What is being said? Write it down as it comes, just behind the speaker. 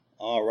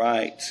All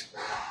right.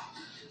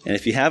 And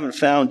if you haven't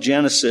found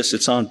Genesis,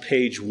 it's on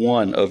page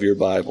 1 of your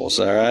Bibles,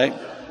 all right?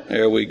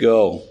 There we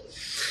go.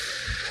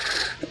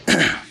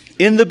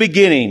 In the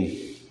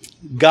beginning,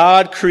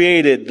 God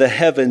created the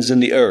heavens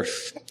and the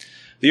earth.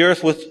 The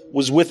earth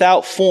was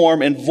without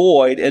form and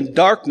void, and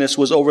darkness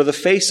was over the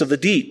face of the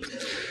deep.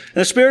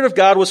 And the Spirit of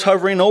God was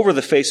hovering over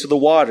the face of the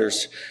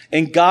waters.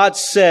 And God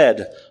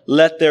said,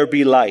 "Let there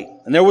be light."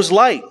 And there was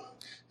light.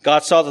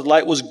 God saw that the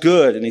light was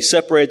good, and he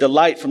separated the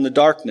light from the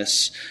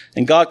darkness.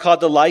 And God called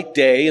the light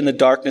day, and the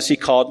darkness he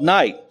called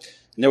night.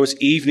 And there was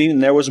evening,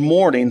 and there was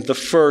morning, the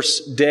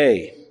first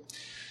day.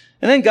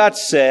 And then God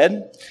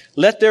said,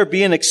 "Let there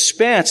be an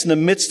expanse in the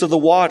midst of the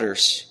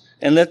waters,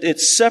 and let it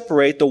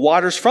separate the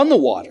waters from the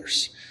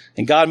waters."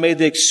 And God made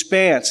the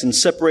expanse and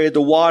separated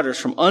the waters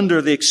from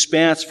under the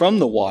expanse from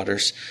the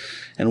waters,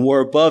 and were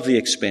above the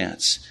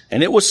expanse.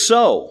 And it was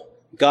so.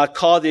 God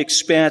called the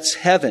expanse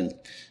heaven.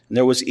 And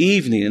there was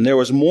evening, and there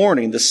was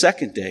morning, the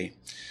second day.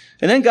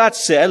 And then God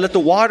said, "Let the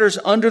waters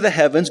under the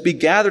heavens be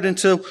gathered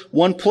into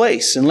one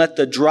place, and let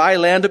the dry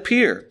land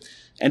appear."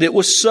 And it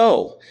was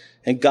so.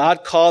 And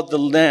God called the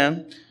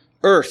land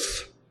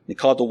earth. He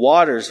called the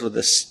waters with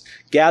the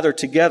gathered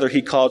together,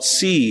 he called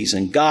seas.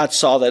 And God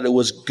saw that it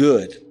was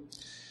good.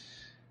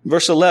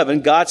 Verse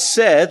 11, God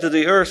said that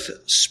the earth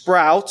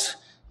sprout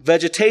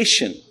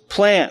vegetation,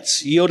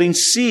 plants yielding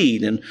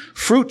seed, and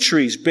fruit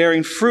trees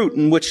bearing fruit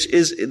in which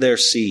is their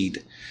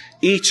seed,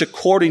 each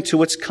according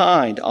to its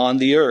kind on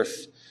the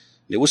earth.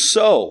 It was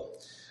so.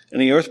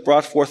 And the earth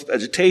brought forth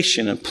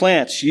vegetation and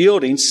plants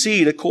yielding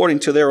seed according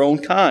to their own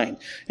kind,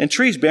 and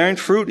trees bearing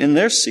fruit in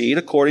their seed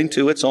according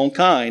to its own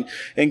kind.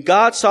 And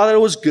God saw that it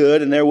was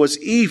good, and there was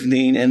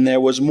evening, and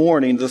there was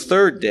morning, the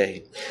third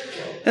day.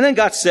 And then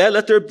God said,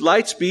 "Let there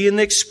lights be in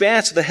the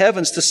expanse of the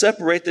heavens to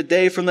separate the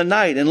day from the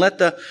night, and let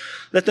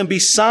them be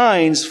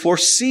signs for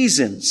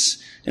seasons,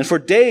 and for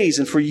days,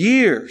 and for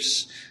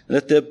years.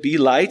 Let there be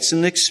lights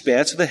in the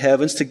expanse of the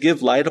heavens to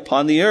give light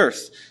upon the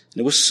earth."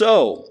 And it was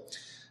so.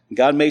 And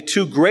God made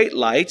 2 great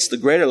lights, the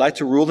greater light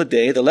to rule the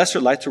day, the lesser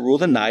light to rule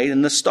the night,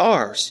 and the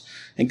stars.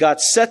 And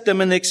God set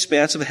them in the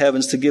expanse of the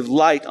heavens to give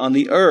light on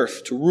the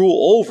earth, to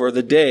rule over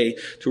the day,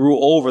 to rule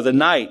over the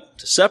night,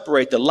 to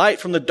separate the light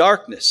from the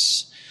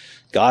darkness.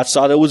 God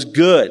saw that it was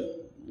good.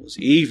 It was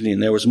evening,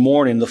 there was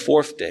morning, the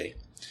fourth day.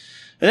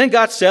 And then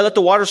God said, "Let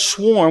the waters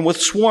swarm with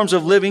swarms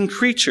of living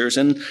creatures,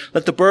 and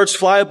let the birds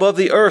fly above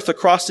the earth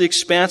across the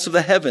expanse of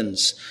the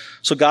heavens."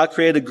 So God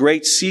created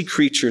great sea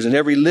creatures and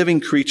every living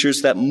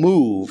creatures that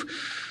move,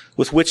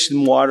 with which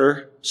the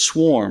water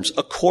swarms,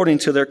 according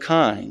to their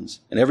kinds,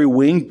 and every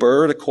winged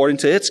bird according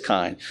to its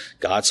kind.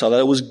 God saw that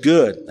it was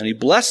good, and he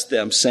blessed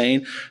them,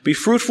 saying, "Be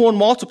fruitful and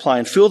multiply,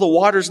 and fill the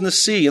waters in the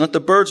sea, and let the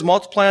birds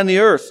multiply on the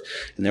earth."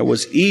 And there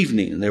was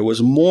evening, and there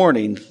was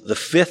morning, the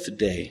fifth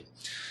day.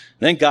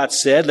 Then God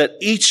said, "Let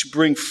each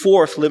bring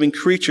forth living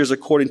creatures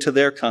according to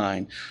their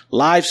kind,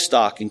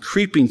 livestock and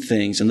creeping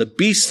things, and the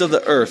beasts of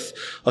the earth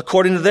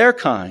according to their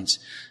kinds."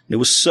 And it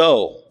was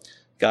so.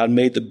 God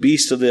made the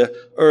beasts of the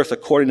earth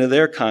according to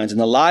their kinds,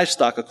 and the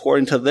livestock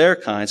according to their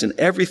kinds, and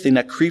everything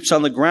that creeps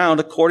on the ground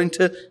according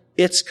to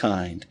its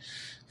kind.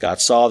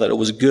 God saw that it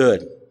was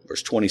good.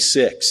 Verse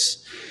 26.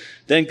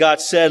 Then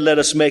God said, "Let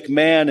us make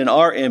man in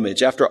our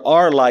image, after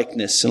our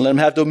likeness, and let him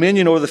have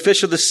dominion over the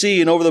fish of the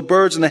sea, and over the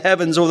birds in the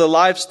heavens, over the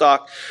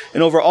livestock,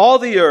 and over all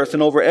the earth,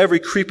 and over every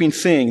creeping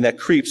thing that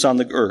creeps on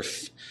the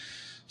earth."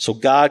 So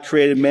God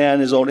created man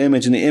in his own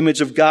image. In the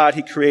image of God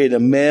he created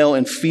them, male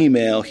and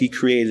female he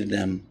created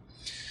them.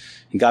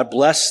 And God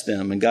blessed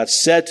them, and God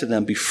said to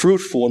them, "Be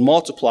fruitful and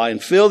multiply,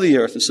 and fill the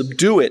earth, and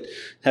subdue it,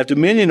 and have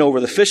dominion over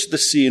the fish of the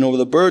sea, and over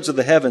the birds of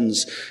the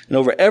heavens, and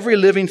over every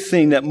living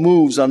thing that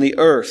moves on the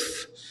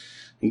earth."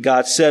 And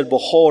God said,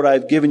 "Behold, I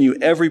have given you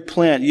every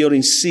plant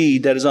yielding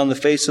seed that is on the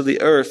face of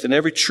the earth, and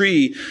every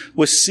tree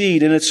with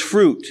seed in its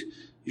fruit.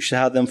 You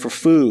shall have them for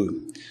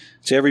food.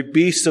 To every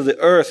beast of the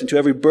earth, and to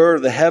every bird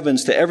of the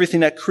heavens, to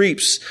everything that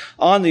creeps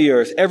on the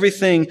earth,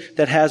 everything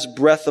that has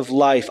breath of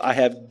life, I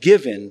have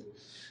given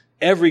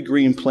every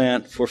green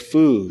plant for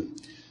food."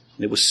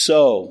 And it was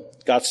so.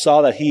 God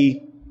saw that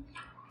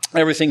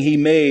everything he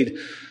made,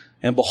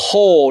 and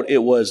behold,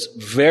 it was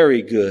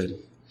very good.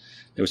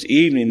 There was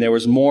evening, there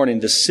was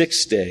morning, the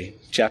sixth day,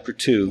 chapter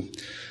 2.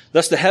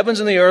 Thus the heavens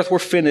and the earth were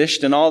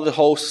finished, and all the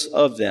hosts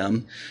of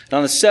them. And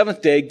on the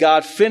seventh day,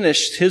 God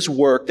finished his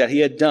work that he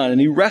had done,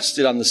 and he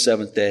rested on the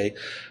seventh day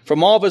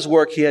from all of his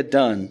work he had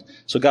done.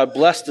 So God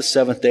blessed the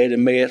seventh day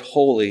and made it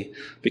holy,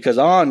 because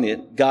on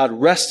it God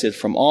rested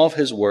from all of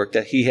his work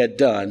that he had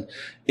done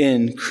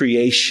in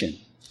creation.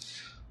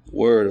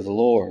 Word of the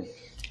Lord.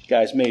 You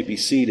guys may be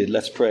seated.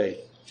 Let's pray.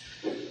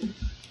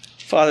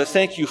 Father,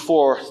 thank you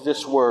for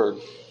this word.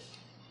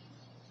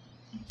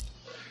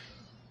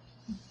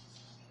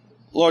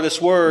 Lord,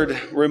 this word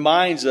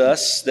reminds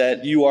us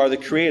that you are the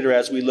creator,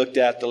 as we looked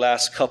at the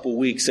last couple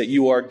weeks, that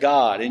you are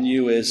God and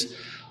you is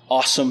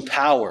awesome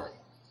power,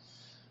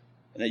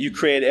 and that you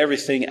created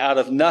everything out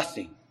of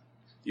nothing.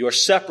 You are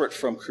separate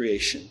from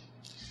creation.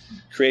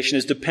 Creation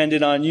is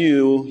dependent on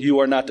you. You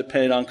are not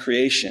dependent on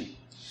creation.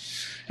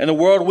 And the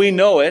world, we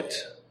know it.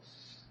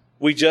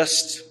 We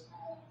just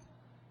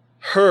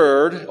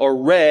heard or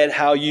read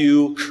how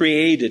you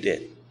created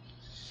it.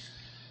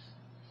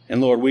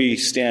 And Lord, we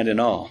stand in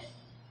awe.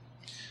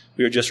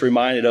 We are just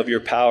reminded of your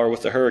power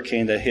with the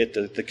hurricane that hit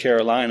the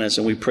Carolinas,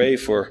 and we pray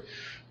for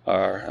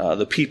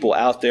the people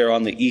out there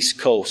on the East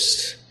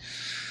Coast.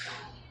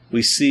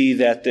 We see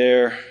that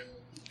there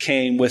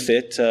came with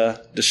it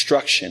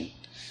destruction,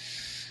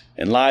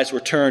 and lives were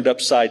turned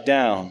upside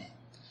down.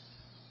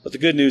 But the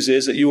good news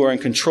is that you are in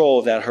control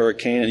of that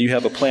hurricane, and you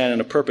have a plan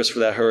and a purpose for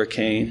that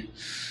hurricane.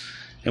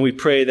 And we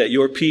pray that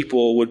your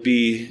people would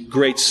be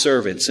great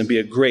servants and be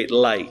a great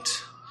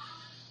light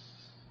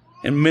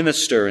and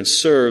minister and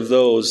serve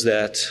those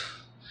that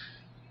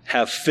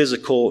have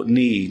physical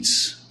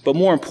needs. But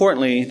more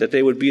importantly, that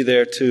they would be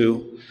there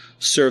to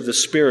serve the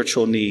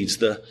spiritual needs,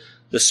 the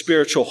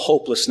spiritual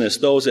hopelessness,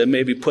 those that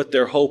maybe put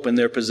their hope in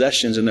their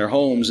possessions and their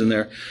homes and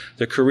their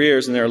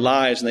careers and their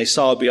lives, and they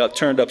saw it be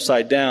turned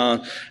upside down,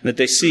 and that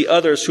they see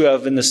others who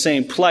have in the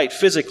same plight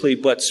physically,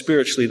 but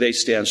spiritually they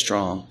stand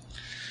strong.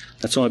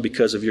 That's only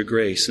because of your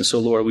grace. And so,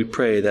 Lord, we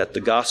pray that the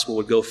gospel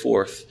would go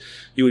forth.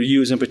 You would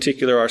use in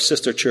particular our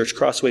sister church,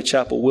 Crossway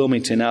Chapel,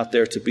 Wilmington, out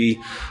there to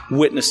be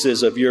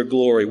witnesses of your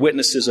glory,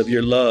 witnesses of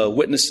your love,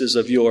 witnesses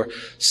of your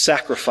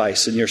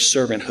sacrifice and your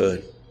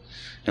servanthood.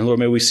 And Lord,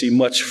 may we see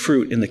much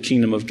fruit in the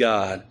kingdom of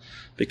God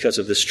because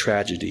of this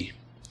tragedy.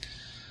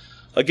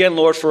 Again,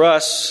 Lord, for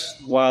us,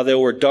 while there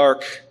were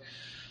dark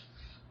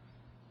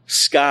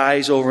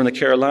skies over in the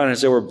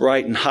Carolinas, there were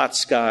bright and hot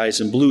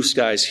skies and blue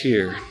skies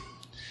here.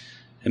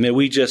 And may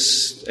we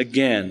just,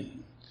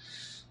 again,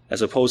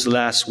 as opposed to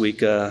last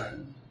week,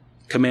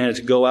 commanded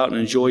to go out and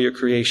enjoy your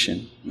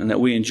creation, and that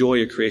we enjoy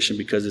your creation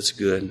because it's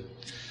good.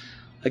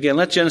 Again,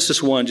 let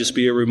Genesis 1 just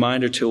be a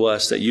reminder to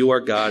us that you are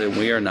God and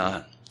we are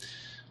not.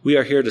 We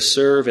are here to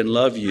serve and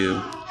love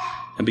you,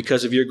 and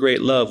because of your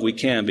great love, we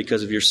can,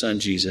 because of your Son,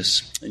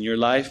 Jesus. In your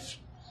life,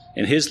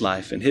 in his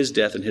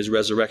death, and his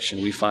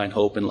resurrection, we find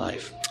hope and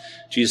life.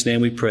 In Jesus' name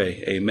we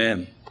pray.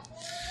 Amen.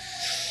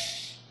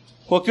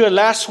 Well, good.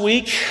 Last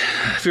week,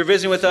 if you're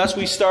visiting with us,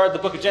 we started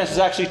the book of Genesis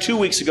actually 2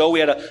 weeks ago. We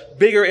had a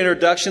bigger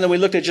introduction than we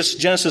looked at just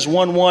Genesis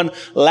 1:1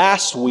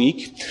 last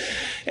week.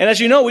 And as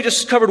you know, we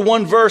just covered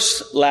one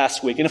verse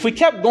last week. And if we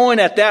kept going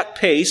at that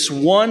pace,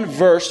 one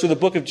verse through the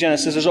book of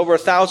Genesis, there's over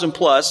 1,000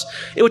 plus,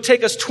 it would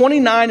take us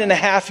 29 and a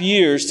half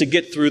years to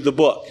get through the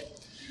book.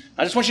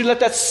 I just want you to let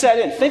that set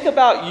in. Think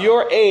about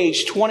your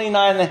age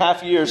 29 and a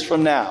half years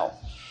from now.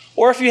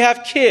 Or if you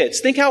have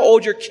kids, think how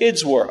old your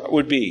kids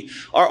would be.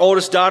 Our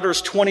oldest daughter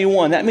is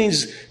 21. That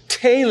means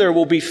Taylor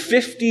will be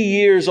 50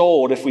 years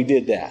old if we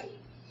did that.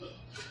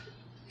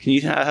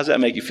 How's that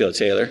make you feel,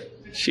 Taylor?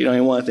 She don't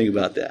even want to think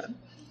about that.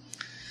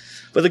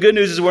 But the good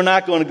news is we're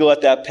not going to go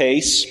at that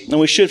pace, and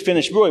we should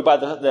finish really by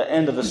the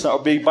end of the summer,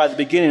 or by the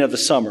beginning of the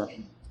summer.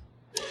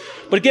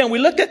 But again, we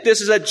looked at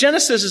this as that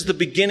Genesis is the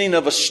beginning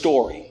of a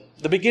story.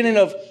 The beginning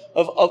of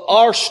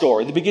our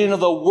story, the beginning of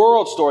the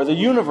world story, the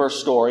universe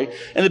story,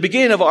 and the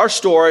beginning of our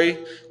story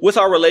with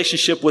our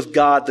relationship with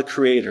God the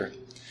Creator.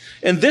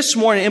 And this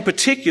morning in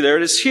particular,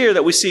 it is here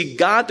that we see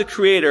God the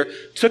Creator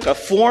took a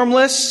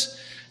formless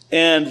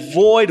and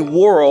void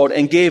world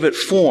and gave it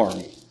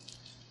form.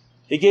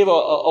 He gave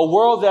a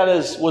world that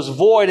was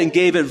void and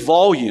gave it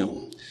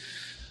volume.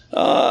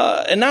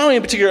 And not only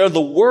in particular of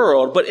the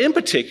world, but in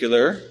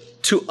particular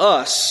to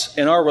us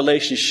and our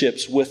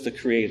relationships with the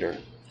Creator.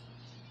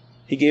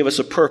 He gave us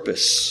a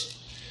purpose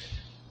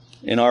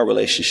in our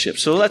relationship.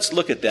 So let's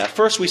look at that.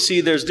 First, we see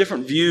there's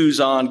different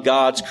views on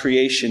God's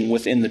creation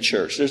within the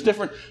church. There's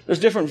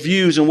different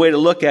views and way to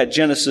look at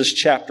Genesis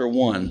chapter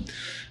 1.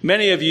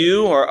 Many of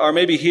you are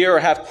maybe here or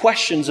have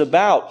questions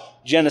about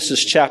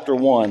Genesis chapter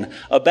 1,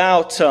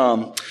 about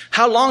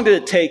how long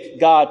did it take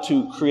God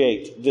to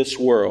create this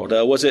world?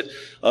 Was it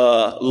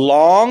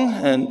long,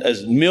 and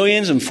as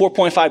millions and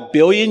 4.5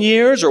 billion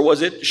years, or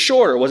was it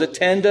shorter? Was it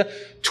 10 to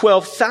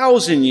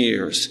 12,000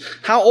 years?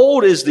 How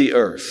old is the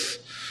earth?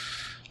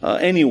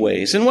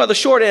 Anyways, and what the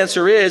short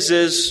answer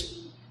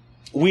is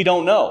we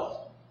don't know.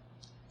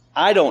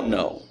 I don't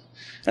know.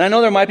 And I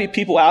know there might be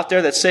people out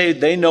there that say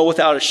they know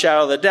without a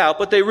shadow of a doubt,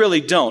 but they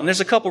really don't. And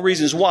there's a couple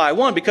reasons why.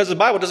 One, because the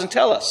Bible doesn't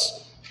tell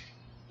us.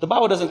 The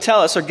Bible doesn't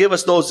tell us or give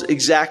us those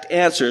exact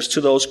answers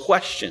to those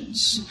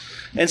questions.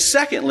 And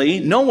secondly,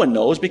 no one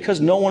knows because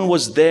no one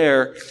was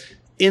there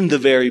in the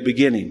very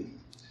beginning.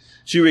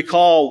 So you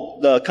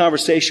recall the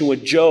conversation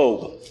with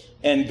Job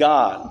and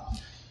God.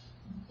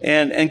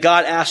 And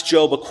God asked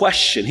Job a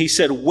question. He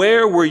said,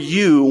 "Where were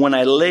you when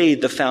I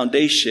laid the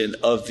foundation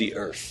of the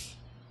earth?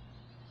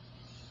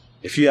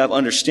 If you have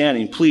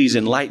understanding, please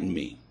enlighten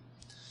me."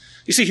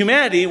 You see,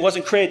 humanity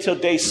wasn't created till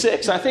day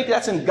 6. And I think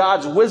that's in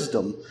God's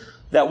wisdom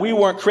that we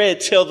weren't created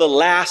till the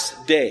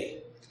last day.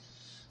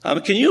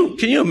 Can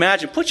you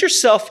imagine? Put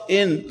yourself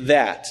in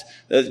that,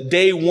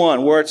 day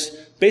 1, where it's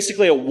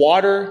basically a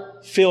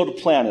water-filled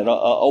planet,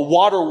 a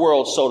water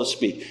world, so to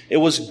speak. It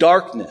was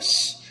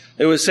darkness.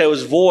 It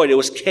was void. It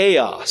was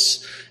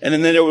chaos. And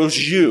then there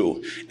was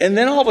you. And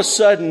then all of a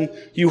sudden,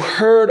 you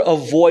heard a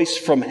voice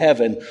from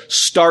heaven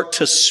start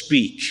to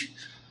speak.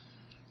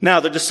 Now,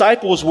 the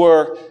disciples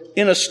were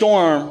in a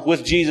storm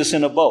with Jesus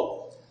in a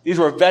boat. These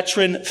were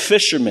veteran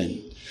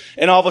fishermen.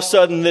 And all of a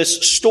sudden,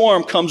 this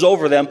storm comes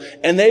over them,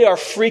 and they are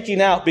freaking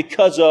out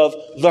because of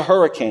the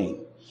hurricane.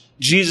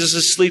 Jesus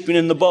is sleeping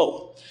in the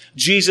boat.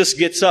 Jesus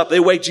gets up.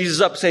 They wake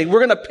Jesus up saying,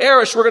 we're going to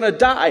perish. We're going to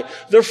die.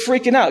 They're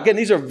freaking out. Again,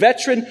 these are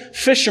veteran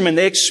fishermen.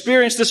 They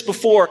experienced this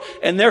before,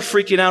 and they're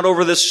freaking out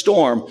over this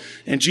storm.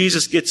 And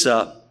Jesus gets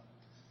up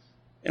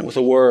and with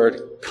a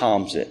word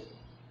calms it.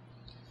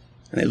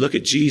 And they look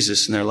at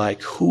Jesus and they're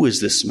like, who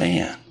is this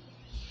man?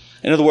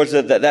 In other words,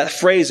 that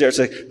phrase there, it's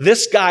like,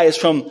 this guy is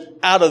from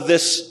out of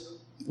this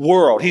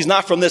world. He's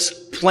not from this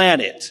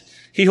planet.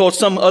 He holds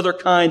some other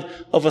kind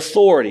of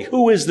authority.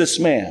 Who is this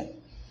man?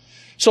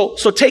 So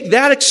take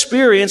that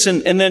experience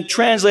and then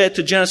translate it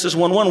to Genesis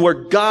 1:1 where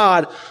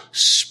God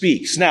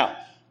speaks. Now,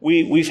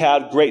 we've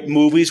had great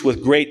movies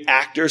with great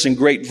actors and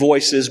great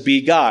voices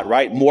be God,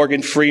 right?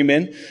 Morgan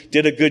Freeman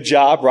did a good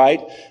job,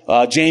 right?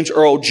 James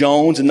Earl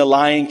Jones in The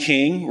Lion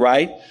King,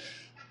 right?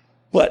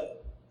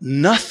 But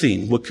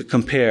nothing would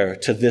compare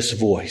to this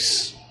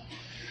voice.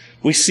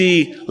 We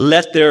see,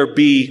 let there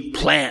be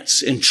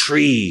plants and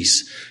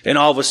trees. And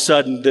all of a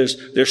sudden,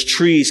 there's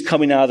trees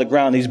coming out of the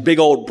ground, these big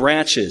old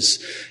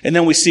branches. And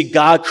then we see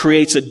God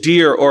creates a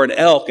deer or an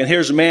elk. And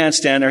here's a man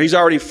standing there. He's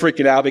already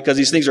freaking out because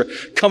these things are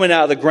coming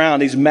out of the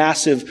ground, these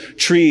massive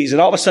trees.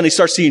 And all of a sudden, he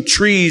starts seeing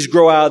trees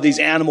grow out of these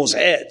animals'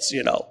 heads,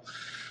 you know.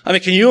 I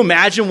mean, can you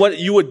imagine what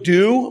you would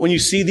do when you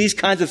see these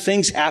kinds of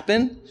things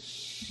happen?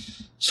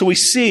 So we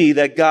see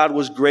that God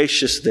was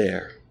gracious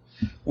there.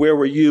 Where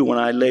were you when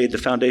I laid the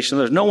foundation of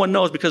the earth? No one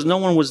knows because no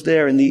one was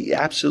there in the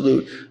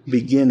absolute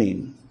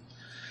beginning.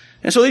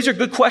 And so these are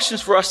good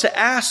questions for us to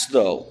ask,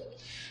 though.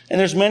 And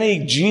there's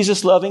many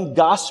Jesus-loving,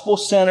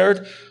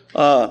 gospel-centered,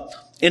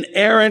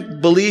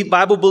 inerrant,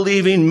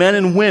 Bible-believing men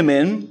and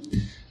women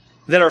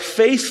that are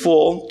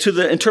faithful to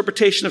the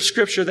interpretation of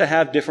Scripture that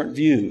have different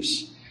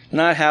views.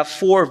 And I have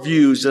 4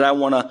 views that I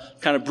want to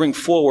kind of bring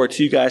forward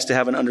to you guys to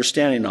have an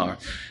understanding of.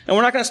 And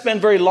we're not going to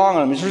spend very long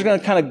on them. We're just going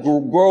to kind of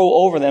grow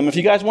over them. If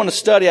you guys want to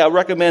study, I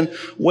recommend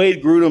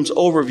Wade Grudem's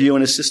overview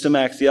in his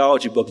systematic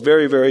theology book.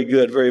 Very, very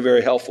good. Very,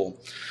 very helpful.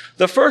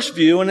 The first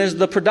view, and is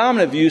the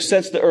predominant view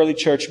since the early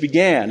church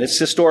began, it's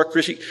historic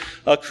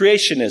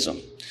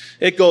creationism.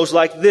 It goes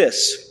like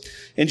this.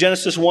 In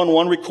Genesis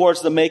 1:1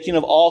 records the making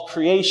of all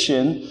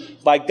creation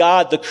by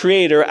God the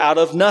Creator out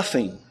of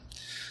nothing.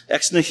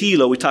 Ex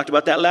nihilo, we talked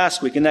about that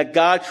last week, and that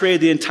God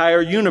created the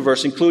entire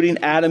universe, including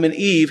Adam and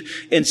Eve,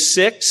 in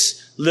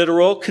 6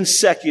 literal,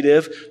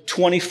 consecutive,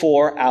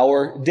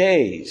 24-hour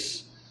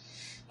days.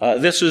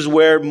 This is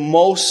where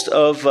most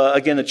of,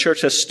 again, the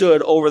church has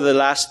stood over the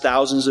last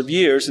thousands of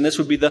years, and this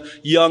would be the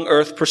young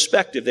earth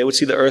perspective. They would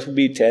see the earth would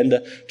be 10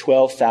 to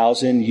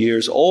 12,000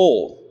 years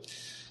old.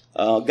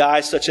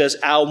 Guys such as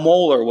Al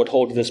Mohler would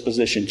hold to this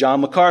position.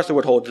 John MacArthur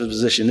would hold to this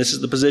position. This is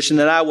the position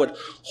that I would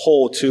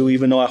hold to,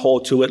 even though I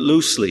hold to it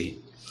loosely.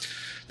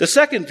 The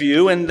second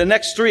view, and the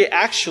next 3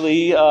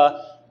 actually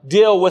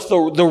deal with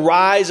the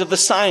rise of the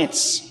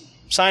sciences,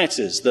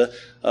 the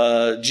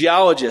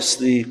geologists,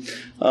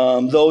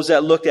 those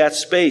that looked at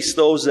space,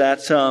 those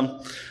that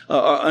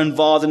are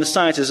involved in the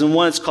sciences. And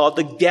one is called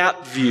the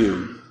gap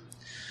view.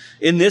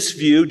 In this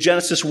view,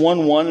 Genesis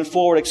 1:1 and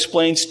forward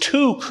explains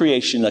 2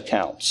 creation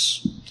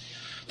accounts.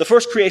 The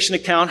first creation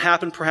account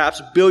happened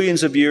perhaps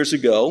billions of years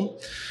ago.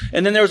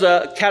 And then there was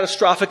a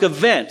catastrophic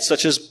event,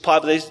 such as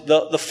probably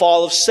the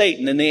fall of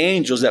Satan and the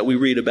angels that we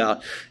read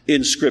about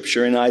in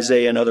Scripture, in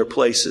Isaiah and other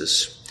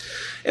places.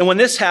 And when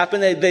this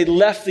happened, they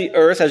left the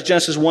earth, as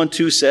Genesis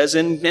 1:2 says,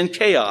 in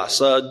chaos,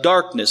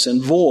 darkness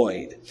and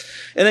void.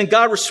 And then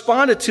God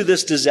responded to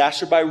this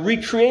disaster by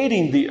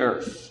recreating the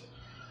earth.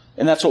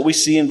 And that's what we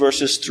see in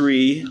verses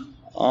 3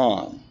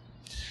 on.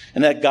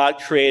 And that God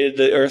created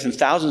the earth in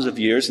thousands of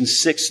years, in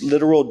 6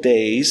 literal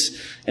days.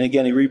 And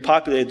again, he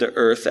repopulated the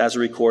earth as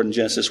recorded in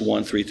Genesis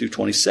 1:3 through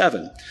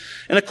 27.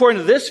 And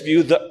according to this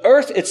view, the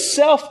earth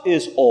itself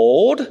is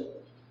old,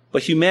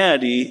 but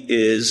humanity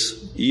is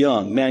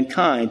young.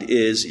 Mankind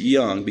is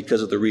young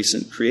because of the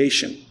recent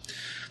creation.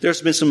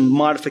 There's been some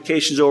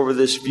modifications over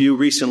this view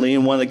recently,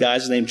 and one of the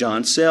guys is named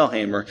John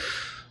Sailhamer,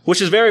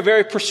 which is very,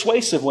 very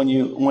persuasive when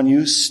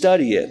you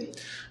study it.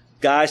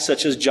 Guys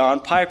such as John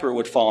Piper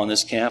would fall in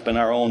this camp, and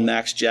our own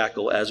Max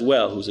Jackal as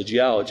well, who's a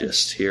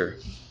geologist here.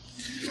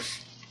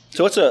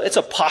 So it's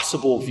a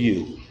possible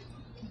view.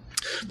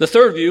 The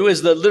third view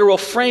is the literal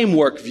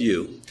framework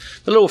view.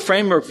 The literal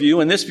framework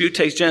view, and this view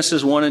takes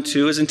Genesis 1 and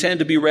 2, is intended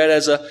to be read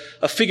as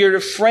a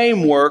figurative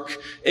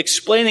framework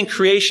explaining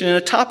creation in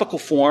a topical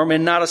form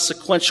and not a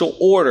sequential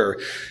order.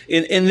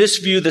 In this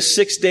view, the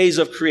 6 days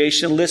of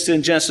creation listed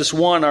in Genesis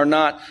 1 are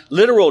not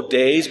literal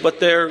days,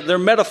 but they're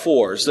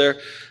metaphors. They're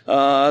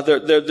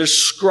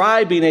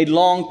describing a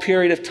long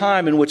period of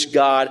time in which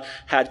God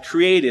had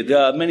created.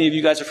 Many of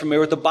you guys are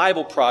familiar with the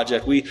Bible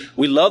Project. We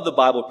love the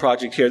Bible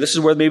Project here. This is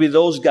where maybe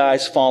those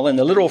guys fall in.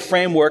 The literal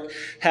framework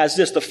has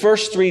this. The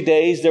first 3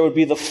 days, there would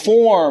be the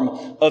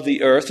form of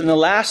the earth. And the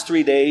last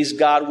 3 days,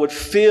 God would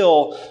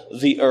fill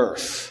the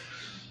earth.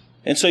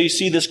 And so you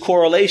see this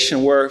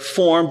correlation where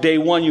form, day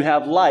one, you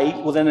have light.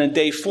 Well, then in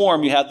day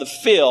form, you have the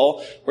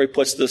fill, where he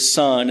puts the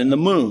sun and the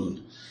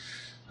moon.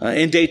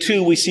 In day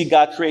two, we see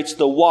God creates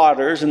the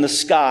waters and the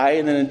sky.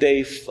 And then in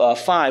day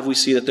 5, we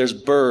see that there's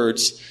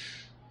birds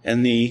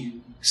and the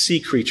sea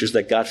creatures,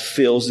 that God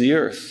fills the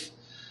earth.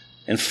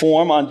 And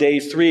form, on day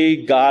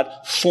 3, God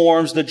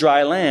forms the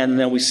dry land. And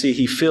then we see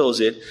he fills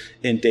it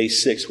in day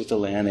 6 with the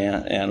land,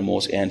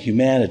 animals, and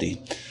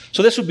humanity.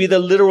 So this would be the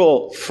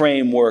literal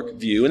framework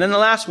view. And then the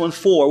last one,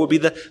 4, would be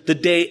the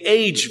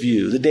day-age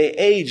view. The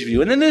day-age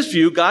view. And in this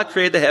view, God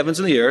created the heavens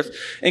and the earth,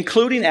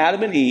 including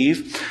Adam and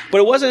Eve. But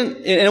it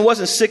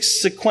wasn't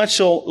 6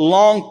 sequential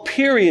long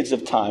periods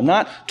of time.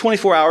 Not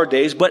 24-hour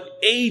days, but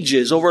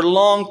ages over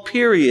long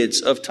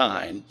periods of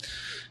time.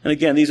 And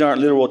again, these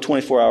aren't literal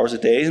 24 hours a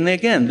day. And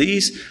again,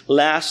 these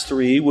last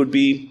 3 would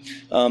be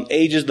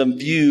ages that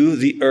view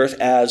the earth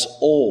as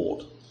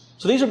old.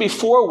 So these would be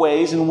 4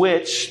 ways in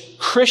which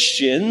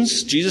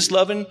Christians,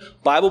 Jesus-loving,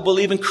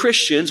 Bible-believing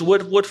Christians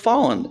would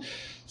fall in.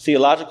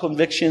 Theological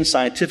convictions,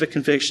 scientific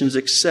convictions,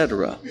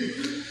 etc.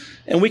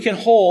 And we can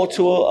hold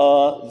to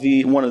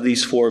one of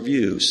these 4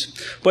 views.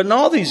 But in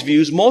all these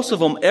views, most of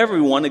them,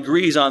 everyone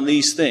agrees on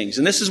these things.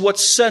 And this is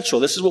what's central.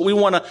 This is what we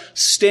want to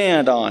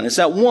stand on. It's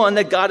that 1,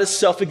 that God is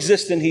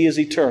self-existent. He is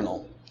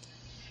eternal.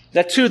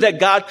 That 2, that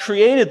God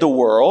created the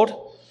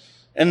world.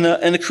 And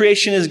the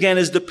creation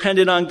is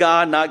dependent on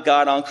God, not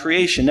God on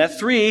creation. That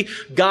 3,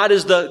 God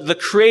is the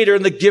creator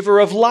and the giver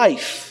of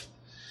life.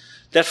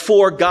 That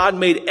 4, God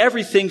made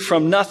everything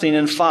from nothing.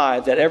 And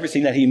 5, that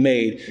everything that he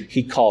made,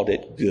 he called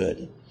it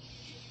good.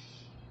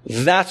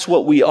 That's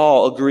what we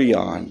all agree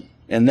on.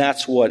 And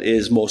that's what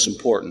is most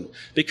important.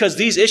 Because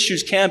these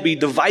issues can be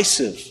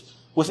divisive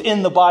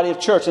within the body of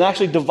church and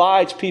actually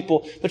divides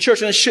people, the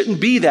church, and it shouldn't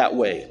be that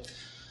way.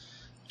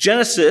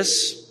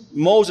 Genesis,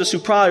 Moses, who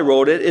probably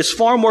wrote it, is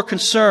far more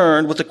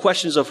concerned with the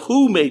questions of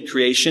who made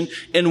creation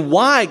and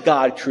why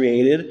God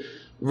created,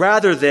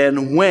 rather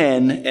than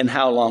when and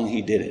how long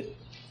he did it.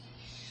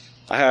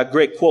 I had a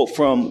great quote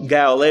from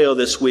Galileo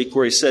this week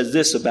where he says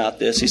this about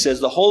this. He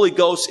says, the Holy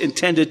Ghost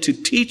intended to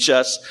teach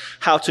us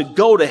how to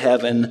go to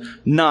heaven,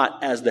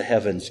 not as the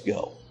heavens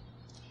go.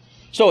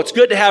 So it's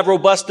good to have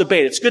robust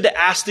debate. It's good to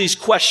ask these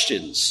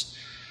questions.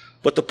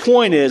 But the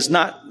point is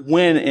not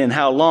when and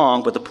how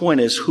long, but the point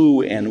is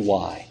who and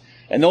why.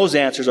 And those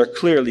answers are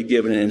clearly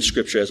given in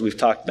Scripture, as we've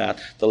talked about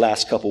the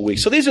last couple of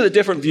weeks. So these are the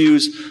different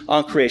views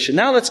on creation.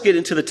 Now let's get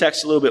into the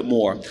text a little bit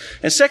more.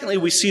 And secondly,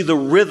 we see the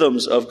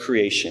rhythms of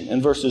creation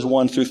in verses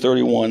 1 through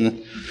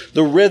 31.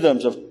 The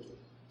rhythms of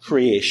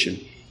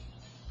creation.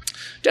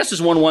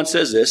 Genesis 1:1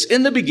 says this,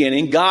 in the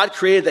beginning, God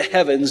created the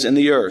heavens and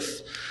the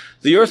earth.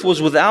 The earth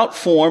was without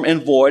form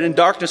and void, and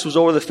darkness was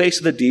over the face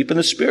of the deep, and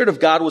the Spirit of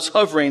God was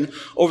hovering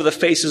over the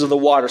faces of the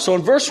water. So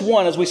in verse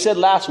 1, as we said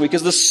last week,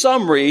 is the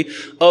summary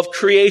of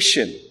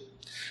creation.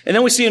 And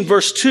then we see in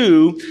verse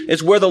 2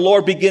 is where the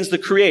Lord begins to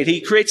create.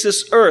 He creates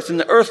this earth, and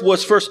the earth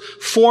was first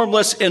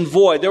formless and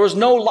void. There was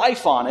no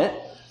life on it,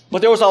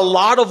 but there was a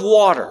lot of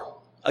water.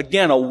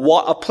 Again,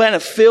 a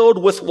planet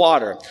filled with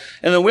water.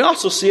 And then we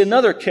also see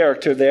another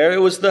character there.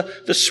 It was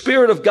the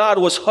Spirit of God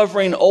was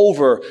hovering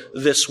over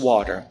this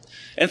water.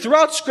 And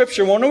throughout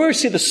Scripture, whenever we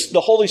see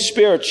the Holy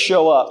Spirit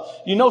show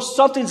up, you know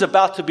something's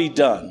about to be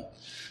done.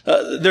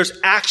 There's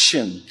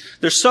action.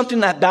 There's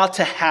something that's about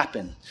to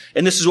happen.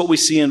 And this is what we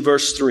see in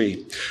verse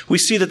 3. We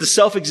see that the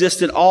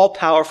self-existent,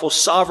 all-powerful,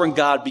 sovereign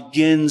God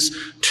begins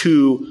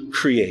to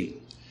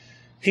create.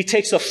 He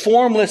takes a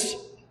formless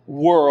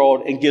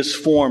world and gives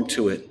form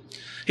to it.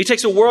 He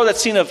takes a world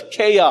that's seen of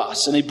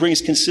chaos and he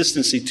brings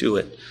consistency to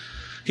it.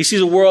 He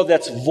sees a world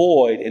that's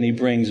void and he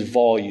brings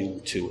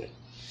volume to it.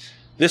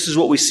 This is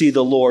what we see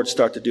the Lord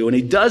start to do. And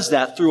he does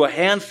that through a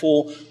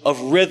handful of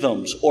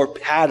rhythms or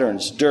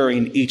patterns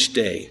during each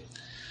day.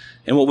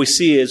 And what we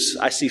see is,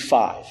 I see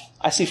 5.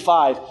 I see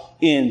 5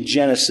 in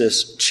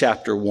Genesis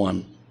chapter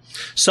 1.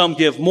 Some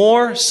give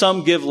more,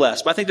 some give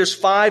less. But I think there's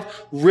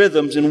 5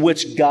 rhythms in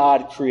which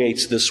God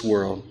creates this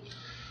world.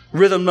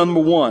 Rhythm number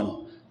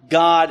 1,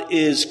 God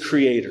is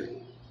creator.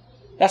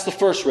 That's the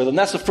first rhythm.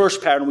 That's the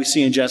first pattern we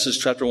see in Genesis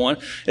chapter 1,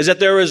 is that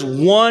there is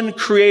one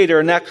creator,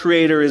 and that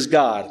creator is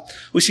God.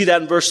 We see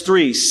that in verse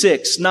 3,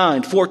 6,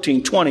 9,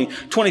 14, 20,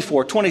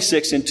 24,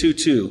 26, and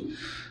 2:2.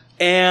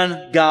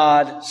 And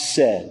God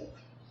said.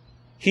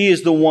 He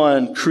is the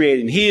one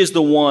creating. He is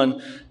the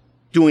one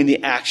doing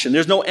the action.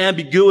 There's no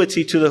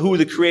ambiguity to who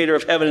the creator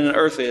of heaven and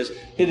earth is.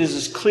 It is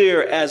as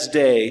clear as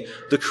day.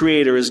 The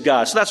creator is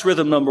God. So that's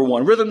rhythm number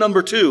 1. Rhythm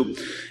number 2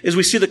 is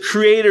we see the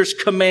creator's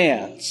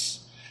commands.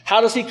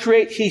 How does he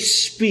create? He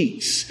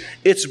speaks.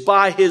 It's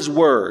by his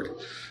word.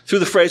 Through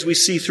the phrase we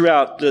see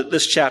throughout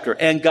this chapter.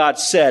 And God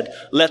said,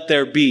 let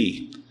there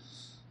be.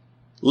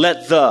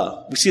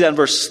 We see that in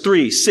verse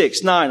 3,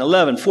 6, 9,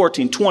 11,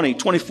 14, 20,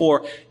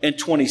 24, and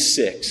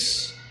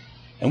 26.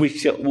 And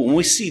when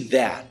we see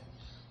that,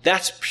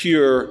 that's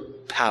pure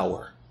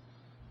power.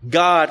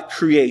 God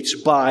creates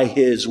by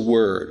his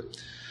word.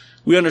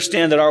 We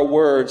understand that our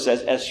words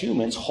as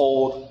humans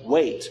hold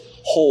weight,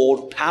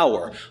 hold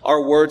power.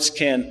 Our words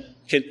can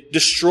can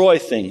destroy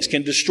things,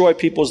 can destroy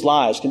people's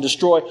lives, can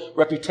destroy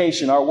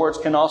reputation. Our words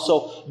can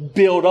also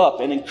build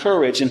up and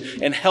encourage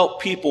and help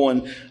people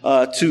and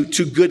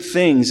to good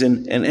things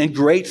and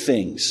great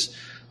things,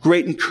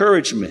 great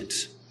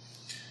encouragement.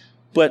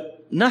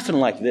 But nothing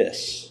like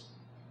this.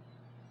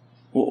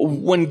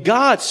 When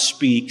God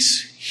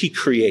speaks, He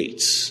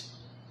creates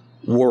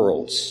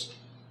worlds.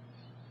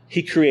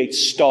 He creates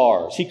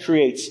stars. He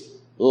creates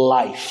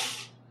life.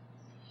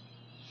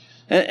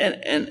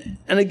 And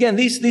again,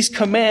 these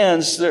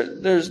commands,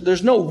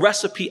 there's no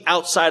recipe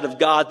outside of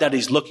God that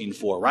He's looking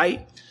for,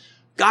 right?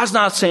 God's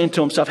not saying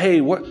to Himself,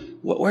 hey,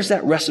 where's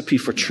that recipe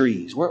for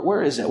trees?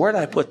 Where is it? Where did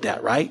I put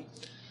that, right?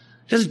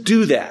 He doesn't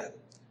do that.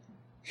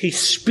 He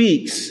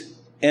speaks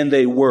and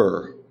they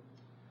were.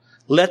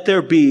 Let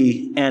there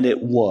be and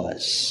it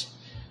was.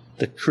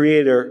 The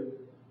Creator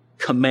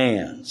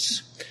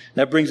commands.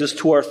 That brings us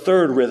to our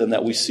third rhythm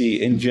that we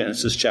see in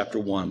Genesis chapter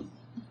 1.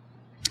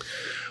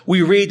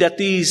 We read that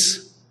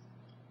these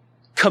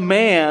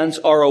commands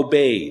are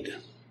obeyed.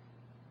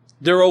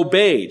 They're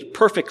obeyed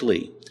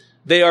perfectly.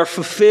 They are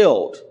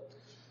fulfilled.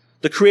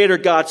 The Creator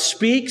God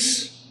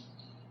speaks,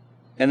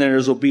 and then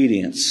there's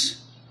obedience.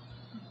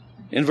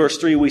 In verse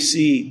 3, we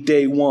see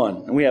day 1.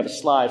 And we have a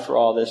slide for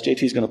all this.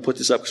 JT's going to put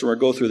this up because we're going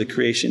to go through the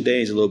creation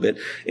days a little bit.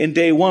 In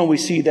day 1, we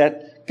see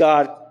that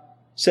God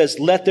says,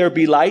 let there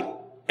be light,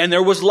 and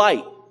there was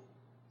light.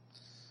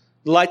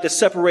 The light that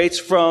separates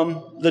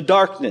from the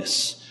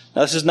darkness.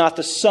 Now, this is not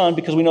the sun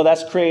because we know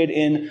that's created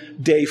in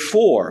day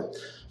 4.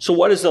 So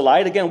what is the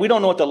light? Again, we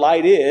don't know what the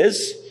light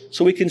is,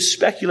 so we can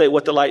speculate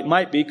what the light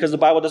might be because the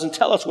Bible doesn't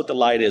tell us what the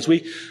light is.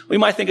 We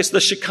might think it's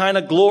the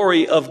Shekinah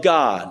glory of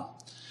God,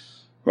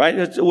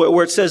 right?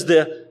 Where it says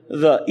the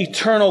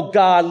eternal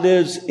God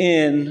lives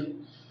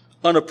in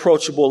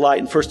unapproachable light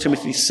in 1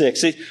 Timothy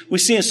 6. We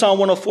see in Psalm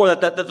 104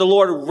 that the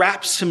Lord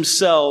wraps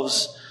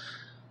Himself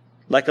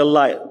like a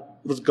light,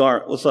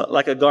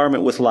 like a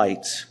garment with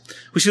light.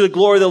 We see the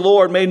glory of the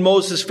Lord made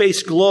Moses'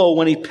 face glow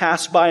when he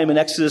passed by him in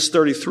Exodus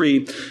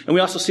 33. And we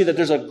also see that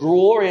there's a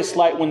glorious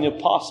light when the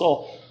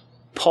apostle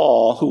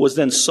Paul, who was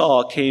then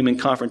Saul, came in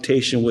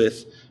confrontation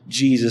with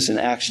Jesus in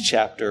Acts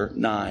chapter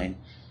 9.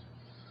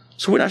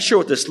 So we're not sure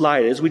what this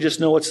light is. We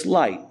just know it's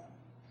light.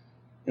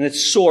 And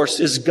its source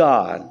is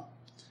God.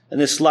 And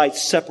this light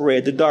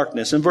separated the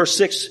darkness. In verse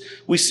 6,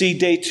 we see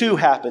day 2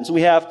 happens.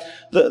 We have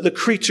the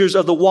creatures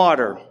of the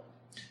water.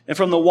 And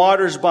from the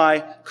waters by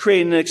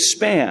creating an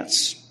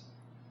expanse.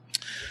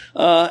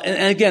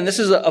 And again, this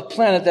is a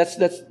planet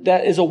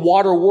that is a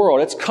water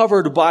world. It's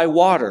covered by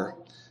water,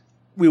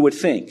 we would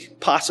think.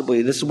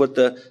 Possibly, this is what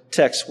the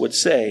text would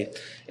say.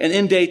 And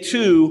in day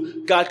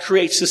 2, God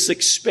creates this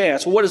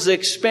expanse. Well, what is the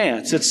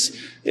expanse?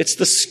 It's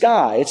the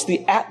sky. It's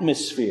the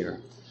atmosphere.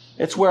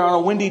 It's where on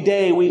a windy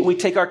day we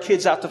take our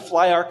kids out to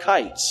fly our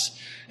kites.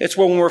 It's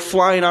where when we're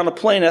flying on a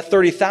plane at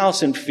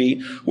 30,000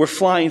 feet, we're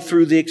flying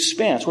through the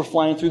expanse. We're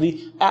flying through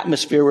the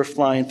atmosphere. We're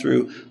flying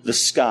through the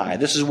sky.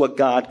 This is what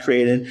God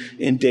created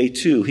in day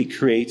 2. He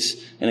creates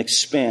an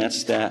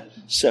expanse that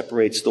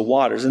separates the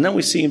waters. And then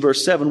we see in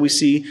verse 7, we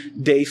see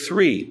day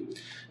 3.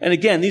 And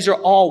again, these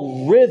are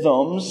all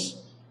rhythms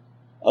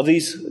of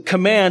these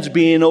commands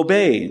being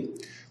obeyed.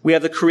 We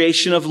have the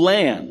creation of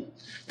land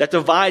that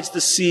divides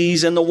the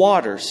seas and the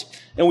waters.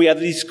 And we have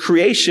these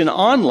creation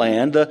on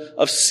land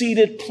of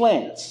seeded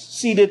plants,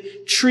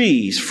 seeded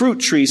trees, fruit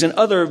trees, and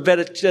other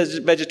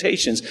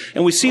vegetations.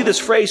 And we see this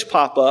phrase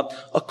pop up,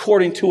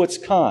 according to its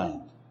kind.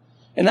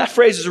 And that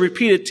phrase is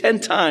repeated 10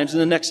 times in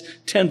the next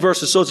 10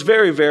 verses. So it's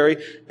very, very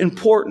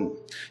important.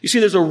 You see,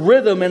 there's a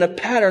rhythm and a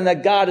pattern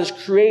that God is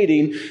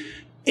creating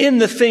in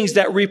the things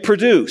that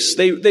reproduce.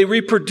 They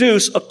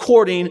reproduce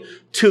according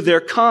to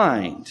their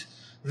kind.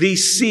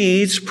 These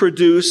seeds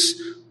produce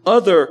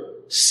other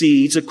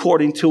seeds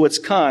according to its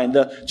kind.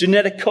 The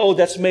genetic code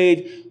that's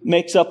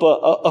makes up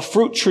a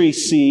fruit tree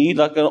seed,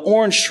 like an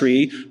orange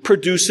tree,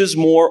 produces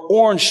more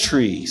orange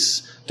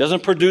trees.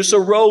 Doesn't produce a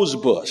rose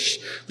bush.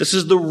 This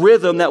is the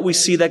rhythm that we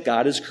see that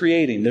God is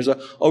creating. There's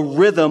a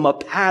rhythm, a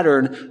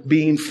pattern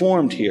being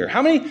formed here.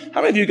 How many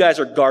of you guys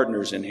are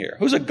gardeners in here?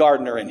 Who's a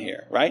gardener in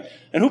here, right?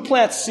 And who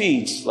plants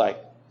seeds?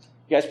 Like,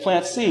 you guys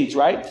plant seeds,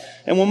 right?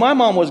 And when my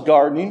mom was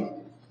gardening,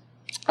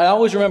 I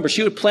always remember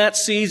she would plant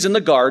seeds in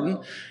the garden,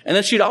 and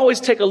then she'd always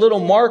take a little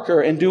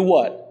marker and do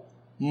what?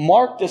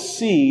 Mark the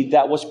seed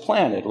that was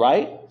planted,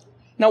 right?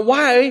 Now,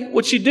 why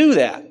would she do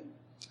that?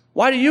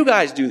 Why do you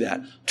guys do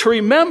that? To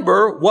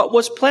remember what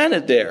was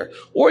planted there.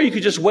 Or you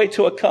could just wait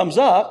till it comes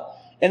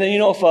up, and then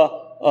if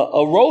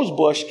a rose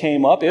bush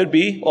came up, it would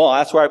be, oh,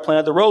 that's where I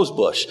planted the rose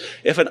bush.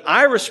 If an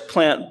iris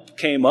plant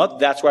came up,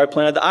 that's where I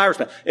planted the iris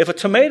plant. If a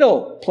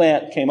tomato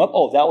plant came up,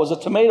 oh, that was a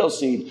tomato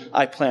seed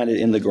I planted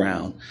in the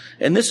ground.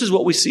 And this is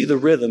what we see the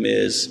rhythm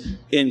is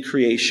in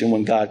creation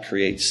when God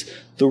creates.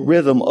 The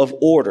rhythm of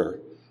order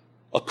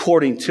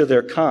according to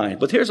their kind.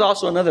 But here's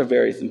also another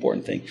very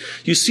important thing.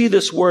 You see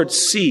this word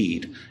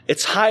seed.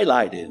 It's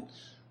highlighted.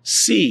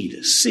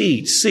 Seed,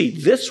 seed, seed.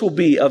 This will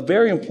be a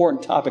very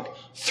important topic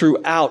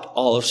throughout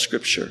all of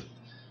Scripture.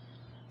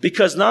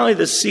 Because not only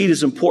the seed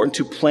is important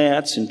to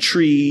plants and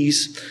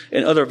trees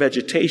and other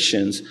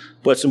vegetations,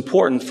 but it's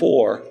important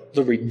for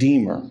the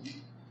Redeemer.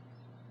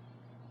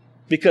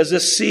 Because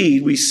this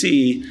seed, we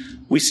see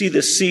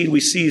this seed, we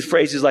see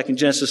phrases like in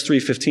Genesis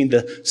 3:15,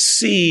 the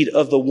seed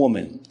of the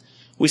woman.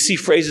 We see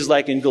phrases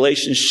like in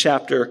Galatians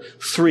chapter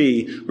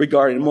 3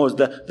 regarding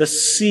Moses, the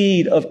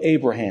seed of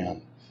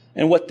Abraham.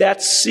 And what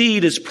that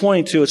seed is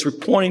pointing to, it's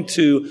pointing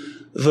to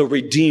the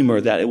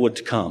Redeemer that it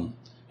would come.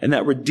 And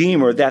that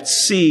Redeemer, that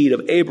seed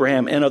of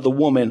Abraham and of the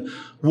woman,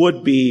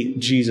 would be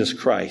Jesus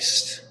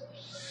Christ.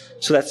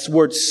 So that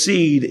word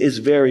seed is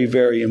very,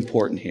 very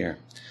important here.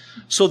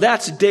 So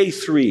that's day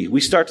 3.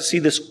 We start to see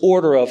this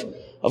order of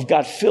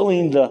God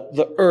filling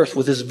the earth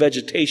with his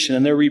vegetation,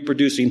 and they're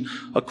reproducing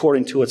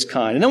according to its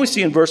kind. And then we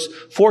see in verse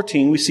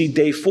 14, we see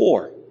day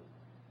 4.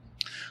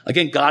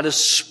 Again, God is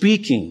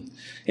speaking.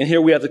 And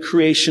here we have the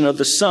creation of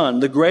the sun,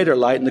 the greater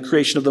light, and the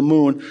creation of the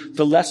moon,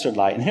 the lesser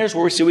light. And here's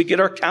where we see we get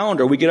our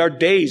calendar, we get our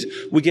days,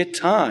 we get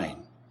time.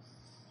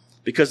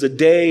 Because the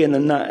day and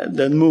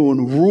the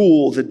moon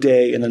rule the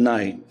day and the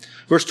night.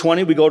 Verse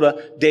 20, we go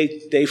to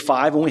day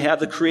 5, and we have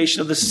the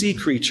creation of the sea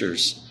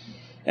creatures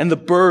and the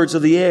birds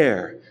of the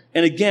air.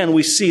 And again,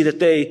 we see that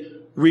they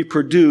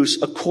reproduce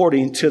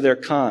according to their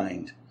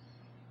kind.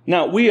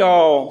 Now, we are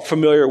all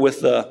familiar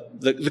with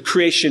the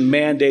creation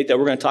mandate that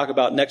we're going to talk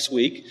about next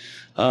week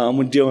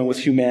when dealing with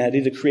humanity,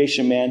 the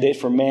creation mandate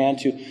for man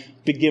to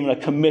be given a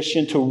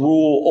commission to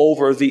rule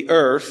over the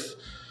earth.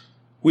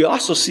 We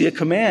also see a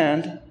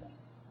command,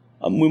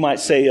 we might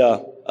say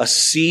a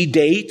sea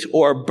date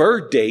or a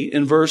bird date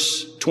in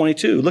verse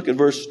 22. Look at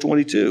verse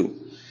 22.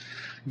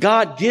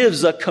 God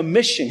gives a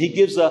commission. He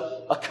gives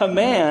a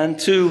command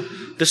to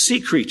the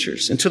sea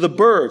creatures and to the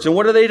birds. And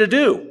what are they to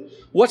do?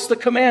 What's the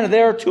command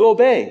they are to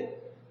obey?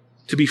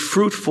 To be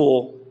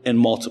fruitful and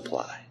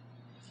multiply.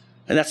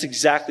 And that's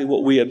exactly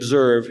what we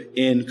observe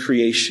in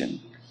creation.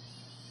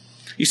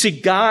 You see,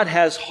 God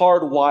has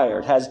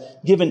hardwired, has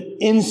given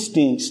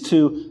instincts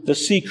to the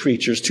sea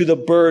creatures, to the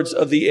birds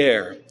of the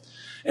air.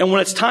 And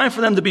when it's time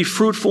for them to be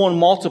fruitful and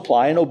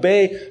multiply and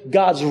obey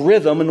God's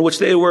rhythm in which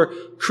they were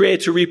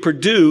created to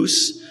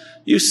reproduce,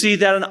 you see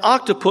that an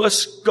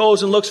octopus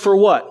goes and looks for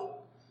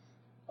what?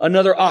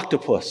 Another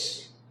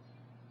octopus.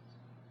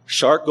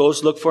 Shark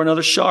goes to look for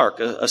another shark.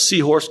 A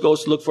seahorse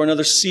goes to look for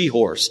another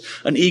seahorse.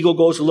 An eagle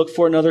goes to look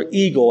for another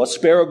eagle. A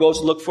sparrow goes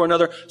to look for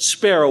another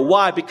sparrow.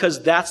 Why?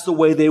 Because that's the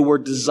way they were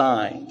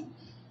designed.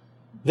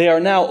 They are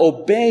now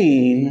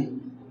obeying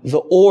the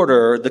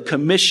order, the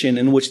commission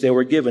in which they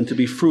were given to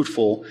be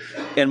fruitful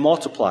and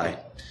multiply.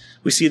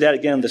 We see that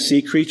again in the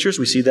sea creatures.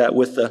 We see that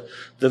with the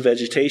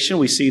vegetation.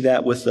 We see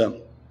that with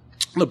the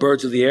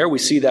birds of the air. We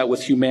see that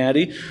with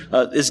humanity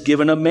is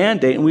given a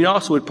mandate. And we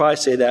also would probably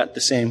say that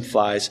the same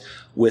applies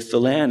with the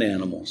land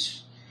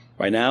animals.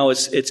 Right now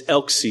it's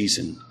elk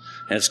season,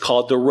 and it's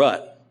called the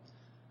rut.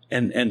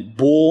 And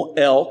bull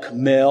elk,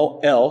 male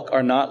elk,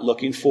 are not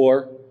looking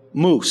for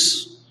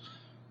moose.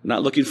 They're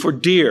not looking for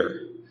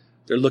deer.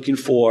 They're looking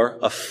for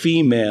a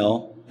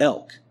female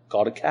elk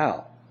called a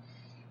cow.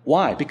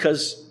 Why?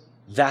 Because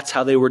that's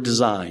how they were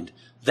designed.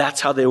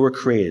 That's how they were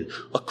created,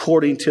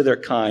 according to their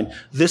kind.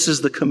 This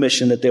is the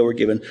commission that they were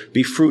given.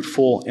 Be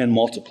fruitful and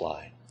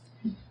multiply.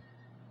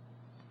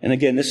 And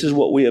again, this is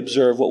what we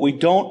observe. What we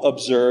don't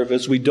observe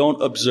is we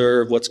don't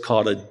observe what's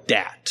called a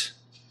dat.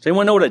 Does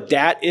anyone know what a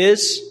dat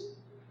is?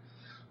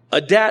 A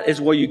dat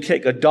is where you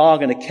take a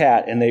dog and a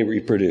cat and they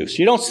reproduce.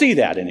 You don't see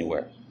that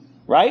anywhere,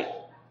 right?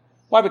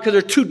 Why? Because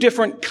they're two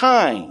different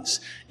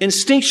kinds.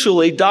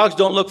 Instinctually, dogs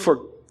don't look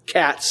for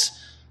cats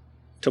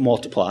to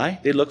multiply.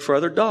 They look for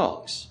other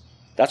dogs.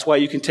 That's why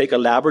you can take a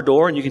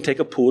Labrador and you can take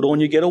a poodle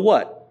and you get a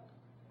what?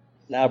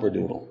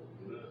 Labradoodle.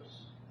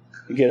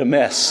 You get a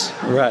mess,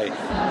 right?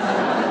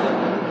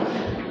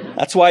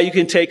 That's why you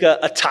can take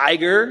a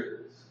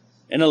tiger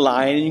and a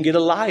lion and you get a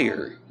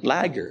lager.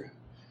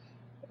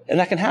 And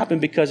that can happen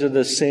because of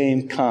the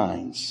same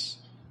kinds,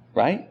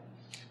 right?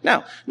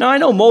 Now I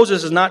know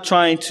Moses is not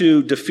trying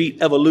to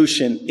defeat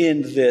evolution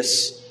in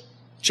this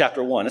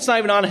chapter 1. It's not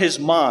even on his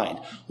mind.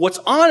 What's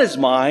on his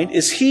mind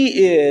is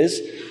he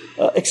is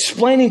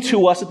explaining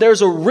to us that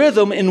there's a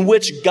rhythm in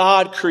which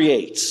God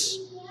creates.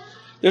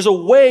 There's a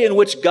way in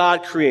which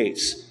God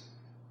creates.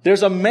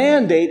 There's a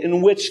mandate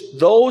in which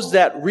those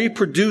that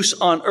reproduce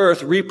on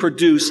earth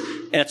reproduce,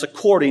 and it's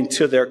according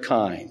to their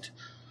kind.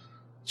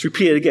 It's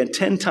repeated again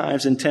 10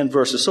 times in 10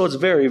 verses. So it's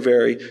very,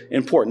 very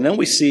important. Then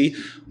we see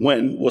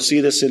we'll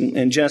see this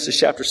in Genesis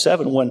chapter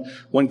 7,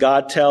 when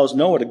God tells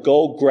Noah to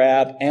go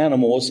grab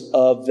animals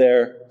of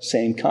their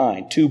same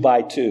kind, 2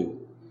 by 2.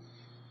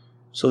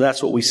 So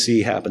that's what we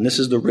see happen. This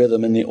is the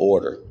rhythm and the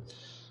order.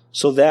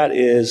 So that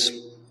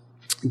is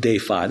day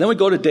 5. Then we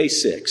go to day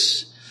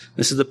 6.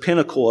 This is the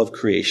pinnacle of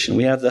creation.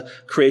 We have the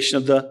creation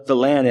of the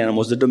land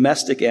animals, the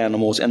domestic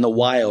animals, and the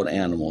wild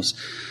animals.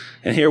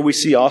 And here we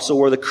see also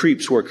where the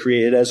creeps were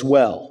created as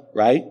well,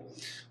 right?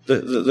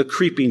 The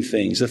creeping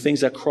things, the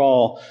things that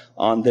crawl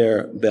on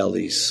their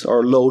bellies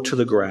or low to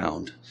the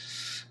ground.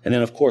 And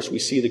then, of course, we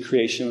see the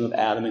creation of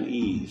Adam and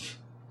Eve,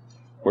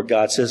 where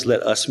God says,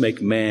 let us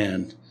make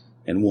man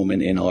and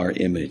woman in our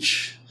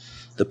image.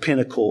 The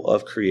pinnacle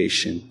of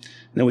creation.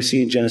 And then we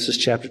see in Genesis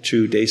chapter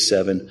 2, day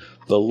 7,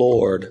 the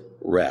Lord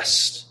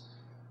rests.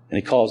 And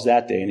he calls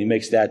that day, and he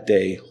makes that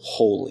day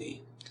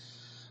holy.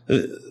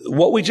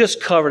 What we just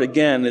covered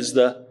again is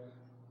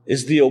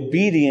the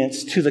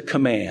obedience to the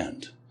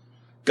command.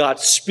 God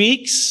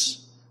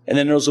speaks, and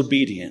then there's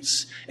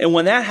obedience. And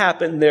when that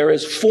happens, there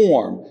is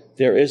form,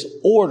 there is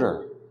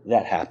order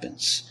that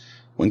happens.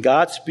 When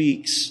God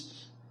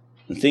speaks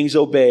and things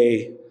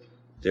obey,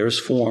 there is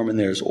form and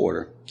there is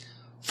order.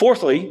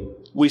 Fourthly,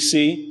 we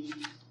see,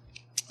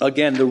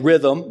 again, the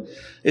rhythm,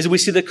 is we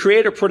see the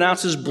Creator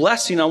pronounces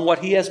blessing on what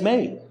he has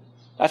made.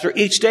 After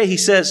each day,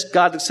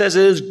 God says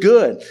it is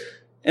good.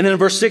 And then in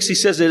verse 6, he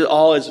says it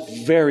all is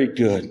very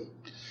good.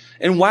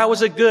 And why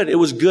was it good? It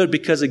was good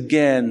because,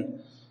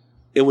 again,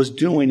 it was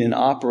doing and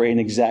operating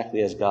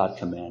exactly as God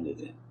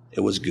commanded it.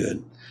 It was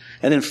good.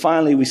 And then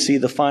finally, we see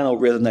the final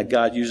rhythm that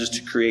God uses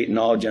to create in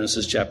all of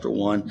Genesis chapter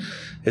 1,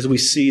 as we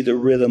see the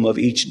rhythm of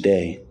each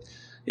day.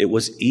 It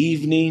was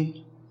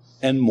evening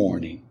and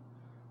morning.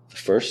 The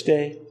first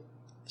day,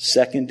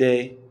 second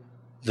day,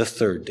 the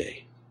third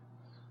day.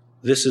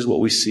 This is what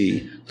we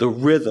see, the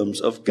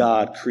rhythms of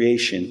God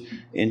creation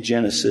in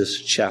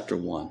Genesis chapter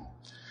 1.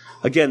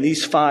 Again,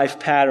 these 5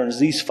 patterns,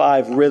 these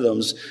 5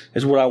 rhythms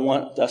is what I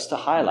want us to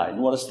highlight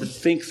and want us to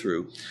think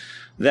through.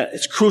 That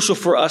it's crucial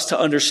for us to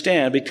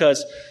understand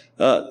because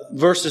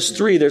verses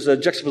 3, there's a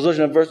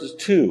juxtaposition of verses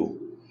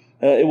 2.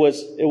 It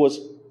was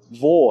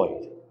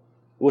void.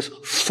 It was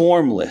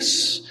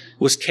formless. It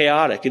was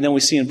chaotic. And then we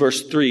see in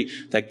verse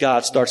 3 that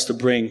God starts to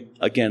bring,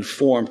 again,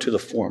 form to the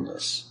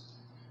formless.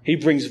 He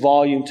brings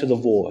volume to the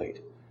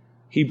void.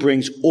 He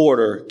brings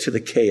order to the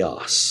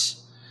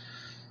chaos.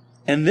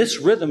 And this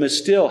rhythm is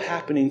still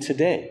happening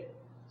today.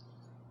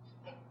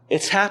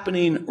 It's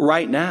happening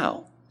right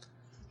now.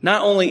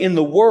 Not only in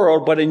the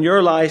world, but in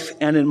your life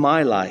and in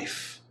my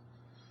life.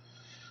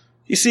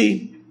 You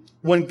see,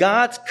 when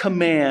God's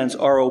commands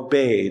are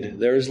obeyed,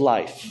 there is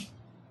life.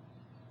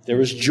 There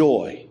is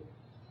joy.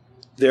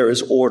 There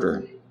is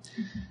order.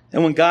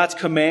 And when God's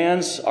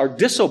commands are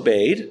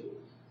disobeyed,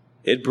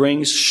 it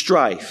brings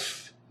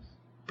strife,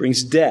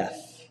 brings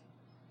death,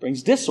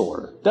 brings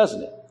disorder,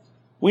 doesn't it?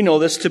 We know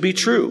this to be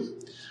true.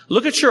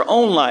 Look at your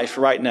own life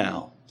right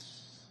now.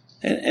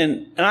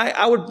 And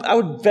I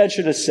would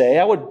venture to say,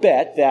 I would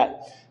bet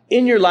that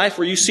in your life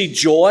where you see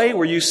joy,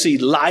 where you see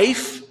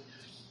life,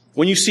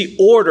 when you see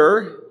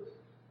order,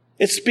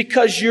 it's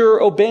because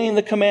you're obeying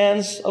the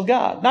commands of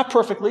God. Not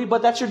perfectly,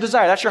 but that's your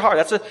desire. That's your heart.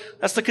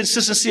 That's the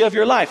consistency of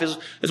your life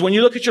is when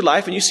you look at your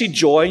life and you see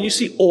joy and you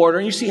see order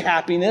and you see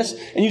happiness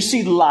and you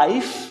see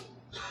life.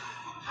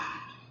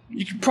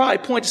 You can probably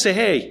point to say,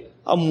 hey,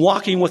 I'm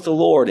walking with the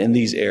Lord in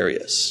these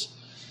areas.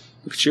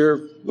 Look at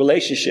your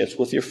relationships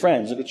with your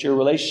friends. Look at your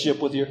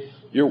relationship with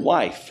your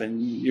wife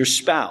and your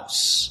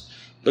spouse.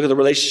 Look at the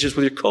relationships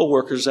with your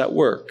coworkers at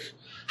work.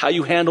 How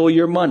you handle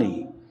your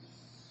money.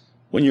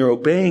 When you're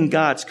obeying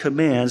God's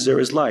commands, there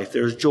is life,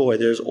 there is joy,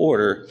 there is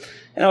order.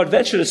 And I would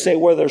venture to say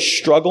where there's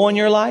struggle in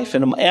your life,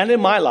 and in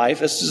my life,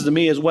 this is to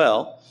me as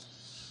well,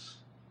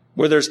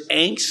 where there's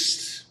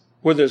angst,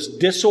 where there's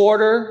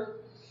disorder,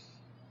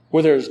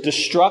 where there's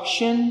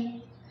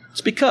destruction,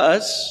 it's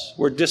because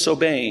we're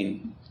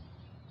disobeying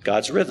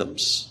God's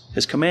rhythms,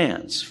 His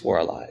commands for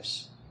our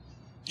lives.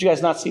 Do you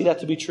guys not see that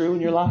to be true in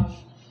your life?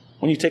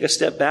 When you take a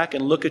step back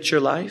and look at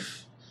your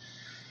life?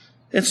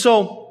 And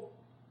so,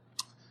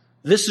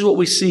 this is what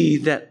we see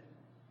that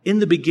in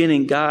the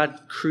beginning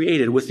God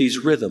created with these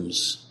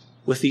rhythms,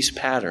 with these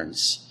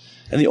patterns.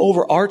 And the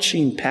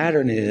overarching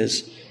pattern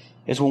is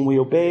when we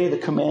obey the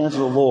commands of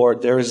the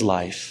Lord, there is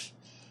life.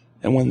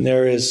 And when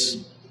there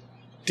is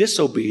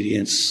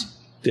disobedience,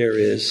 there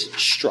is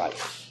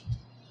strife.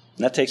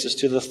 And that takes us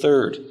to the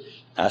third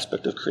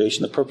aspect of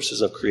creation, the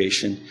purposes of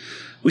creation.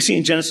 We see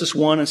in Genesis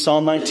 1 and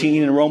Psalm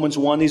 19 and Romans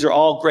 1, these are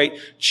all great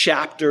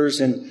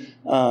chapters and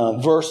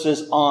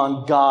verses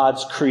on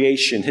God's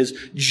creation, His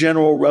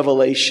general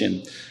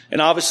revelation. And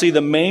obviously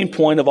the main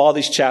point of all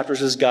these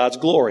chapters is God's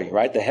glory,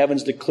 right? The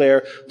heavens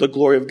declare the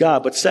glory of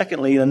God. But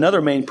secondly,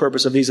 another main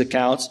purpose of these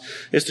accounts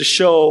is to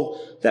show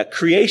that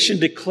creation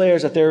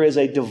declares that there is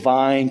a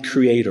divine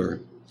creator.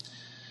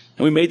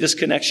 And we made this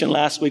connection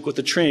last week with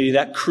the Trinity.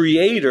 That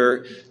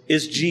creator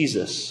is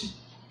Jesus.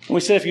 And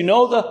we said if you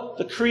know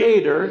the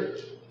creator,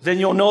 then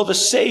you'll know the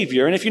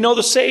Savior. And if you know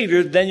the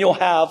Savior, then you'll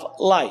have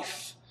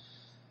life.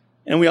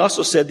 And we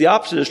also said the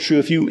opposite is true.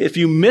 If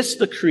you miss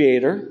the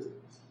creator,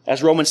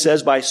 as Romans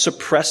says, by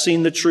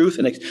suppressing the truth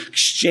and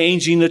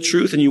exchanging the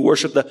truth, and you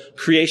worship the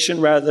creation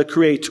rather than the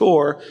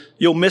creator,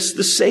 you'll miss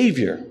the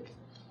Savior.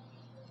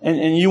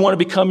 And you want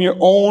to become your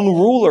own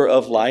ruler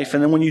of life.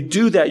 And then when you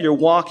do that, you're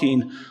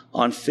walking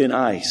on thin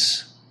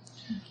ice.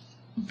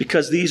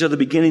 Because these are the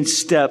beginning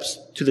steps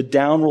to the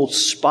downward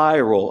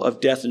spiral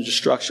of death and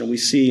destruction we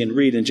see and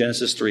read in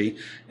Genesis 3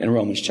 and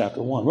Romans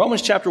chapter 1.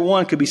 Romans chapter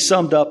 1 could be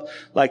summed up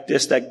like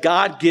this, that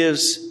God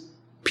gives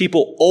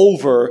people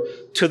over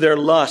to their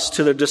lust,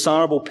 to their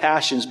dishonorable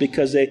passions,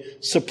 because they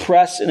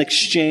suppress and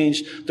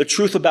exchange the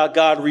truth about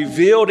God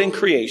revealed in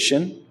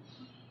creation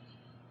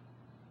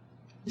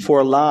for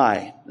a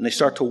lie, and they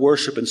start to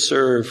worship and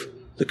serve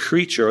the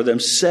creature or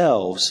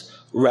themselves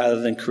rather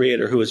than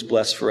Creator, who is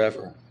blessed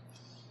forever.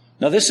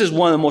 Now, this is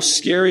one of the most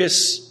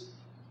scariest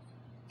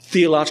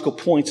theological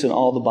points in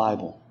all the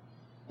Bible.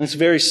 And it's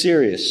very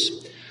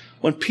serious.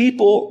 When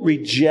people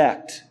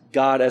reject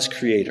God as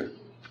Creator,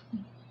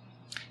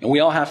 and we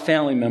all have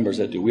family members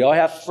that do. We all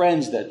have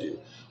friends that do.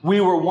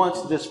 We were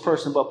once this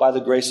person, but by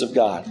the grace of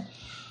God.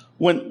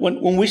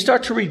 When we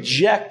start to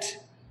reject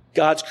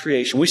God's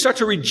creation, we start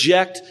to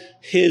reject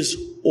His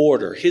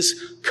order,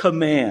 His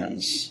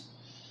commands.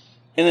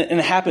 And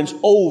it happens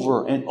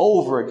over and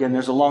over again.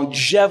 There's a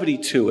longevity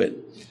to it.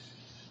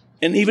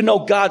 And even though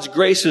God's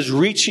grace is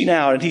reaching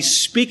out and He's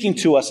speaking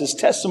to us, His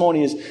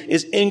testimony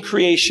is in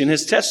creation.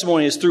 His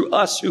testimony is through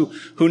us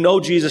who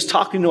know Jesus,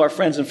 talking to our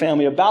friends and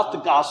family about the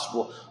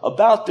gospel,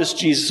 about this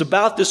Jesus,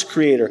 about this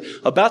Creator,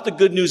 about the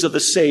good news of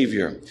the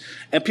Savior.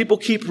 And people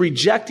keep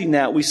rejecting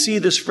that. We see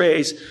this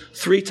phrase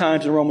 3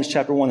 times in Romans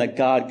chapter 1 that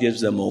God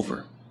gives them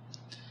over.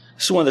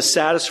 It's one of the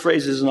saddest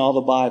phrases in all the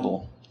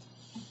Bible.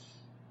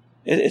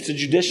 It's a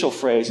judicial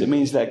phrase. It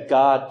means that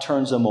God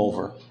turns them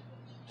over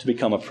to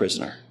become a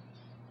prisoner.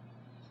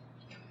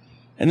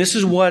 And this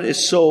is what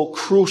is so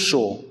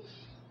crucial.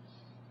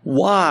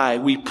 Why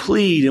we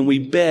plead and we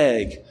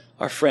beg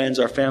our friends,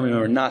 our family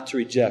members not to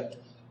reject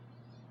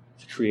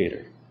the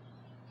Creator.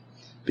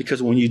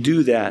 Because when you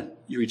do that,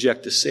 you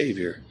reject the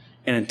Savior.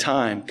 And in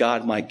time,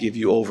 God might give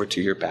you over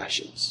to your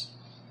passions.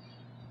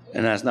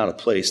 And that's not a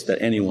place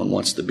that anyone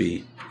wants to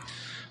be.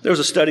 There was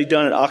a study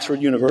done at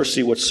Oxford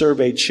University which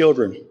surveyed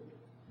children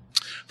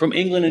from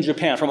England and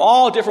Japan, from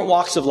all different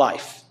walks of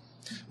life.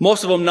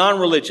 Most of them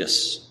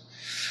non-religious.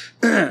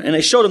 And they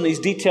showed them these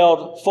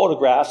detailed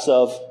photographs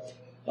of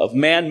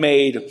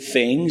man-made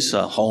things,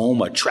 a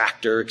home, a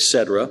tractor,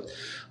 etc.,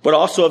 but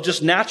also of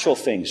just natural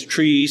things,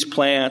 trees,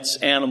 plants,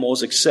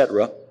 animals,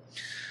 etc.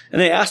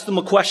 And they asked them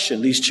a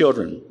question, these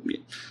children.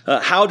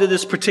 How did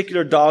this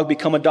particular dog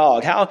become a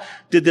dog? How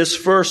did this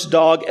first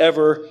dog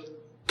ever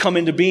come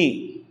into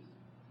being?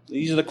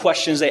 These are the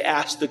questions they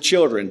asked the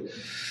children.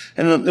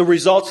 And the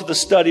results of the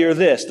study are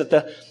this,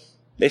 that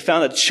they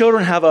found that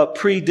children have a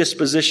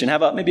predisposition,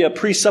 maybe a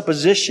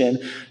presupposition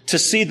to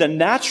see the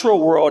natural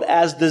world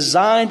as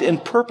designed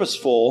and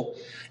purposeful,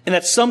 and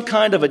that some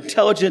kind of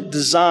intelligent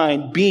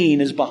design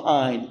being is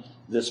behind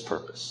this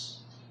purpose.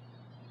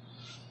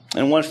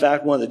 And one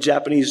fact, one of the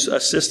Japanese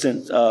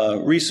assistant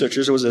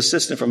researchers, there was an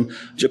assistant from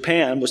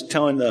Japan, was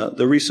telling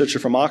the researcher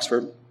from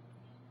Oxford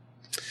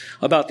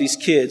about these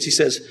kids. He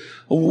says,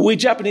 we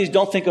Japanese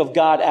don't think of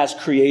God as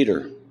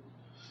Creator.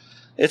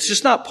 It's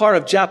just not part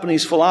of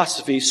Japanese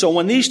philosophy. So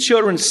when these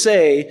children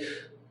say,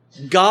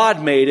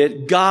 God made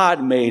it,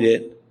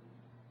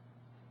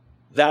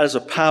 that is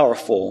a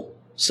powerful,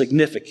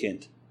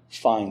 significant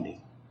finding.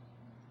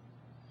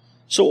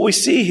 So what we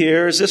see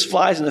here is this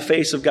flies in the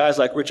face of guys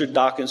like Richard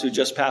Dawkins, who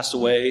just passed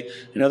away,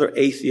 and other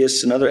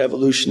atheists and other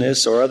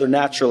evolutionists or other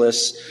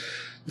naturalists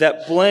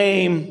that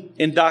blame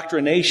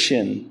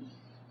indoctrination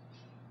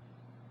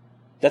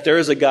that there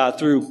is a God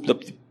through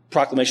the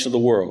proclamation of the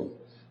world.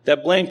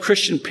 That blame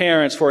Christian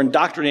parents for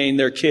indoctrinating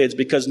their kids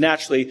because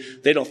naturally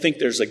they don't think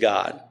there's a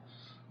God.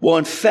 Well,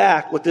 in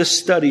fact, what this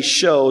study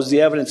shows, the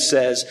evidence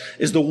says,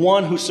 is the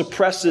one who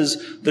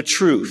suppresses the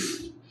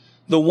truth.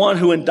 The one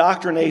who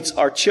indoctrinates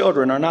our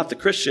children are not the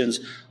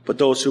Christians, but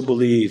those who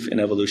believe in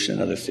evolution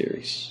and other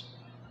theories.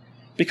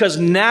 Because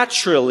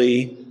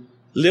naturally,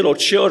 little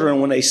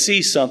children, when they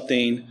see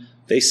something,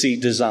 they see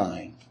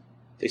design.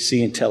 They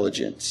see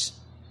intelligence.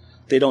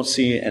 They don't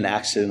see an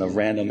accident of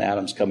random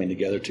atoms coming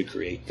together to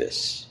create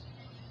this.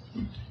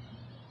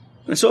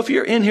 And so if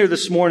you're in here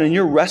this morning and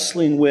you're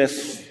wrestling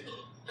with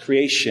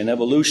creation,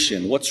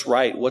 evolution, what's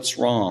right, what's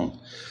wrong,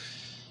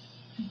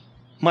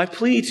 my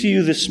plea to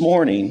you this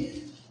morning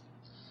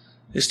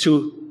is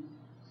to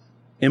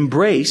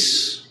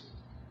embrace,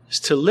 is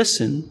to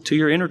listen to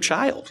your inner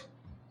child.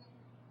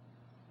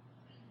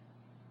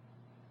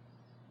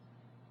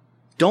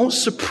 Don't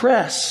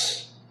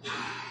suppress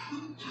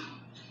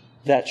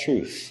that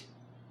truth.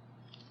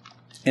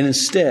 And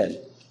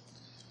instead,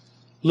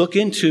 look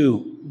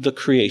into the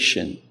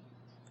creation.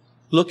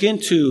 Look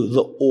into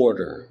the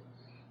order.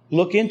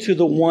 Look into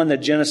the one that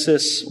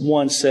Genesis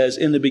 1 says,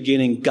 in the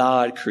beginning,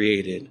 God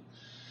created.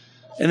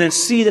 And then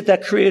see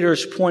that Creator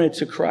is pointed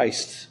to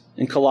Christ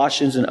in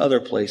Colossians and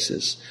other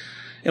places.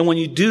 And when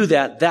you do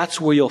that,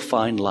 that's where you'll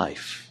find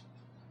life.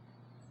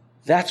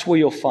 That's where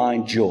you'll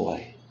find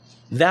joy.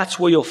 That's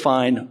where you'll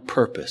find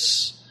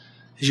purpose.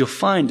 Is you'll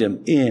find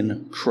Him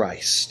in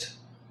Christ.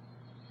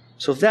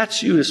 So if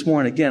that's you this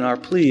morning, again, our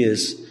plea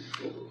is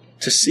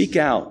to seek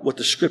out what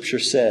the Scripture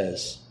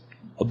says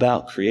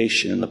about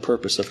creation and the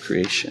purpose of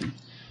creation.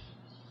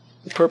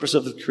 The purpose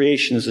of the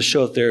creation is to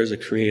show that there is a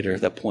Creator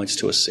that points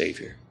to a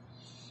Savior.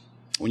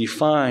 When you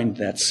find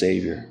that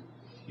Savior,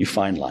 you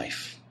find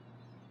life.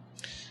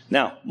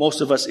 Now,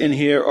 most of us in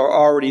here are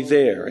already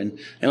there. And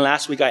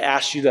last week I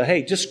asked you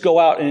to, just go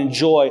out and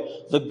enjoy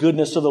the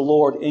goodness of the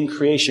Lord in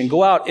creation.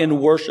 Go out and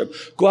worship.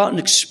 Go out and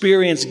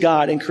experience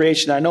God in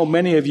creation. I know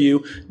many of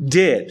you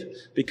did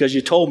because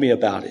you told me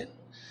about it.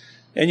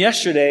 And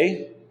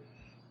yesterday,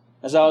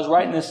 as I was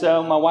writing this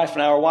down, my wife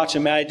and I were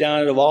watching Maddie down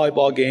at a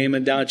volleyball game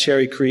and down at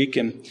Cherry Creek,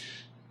 and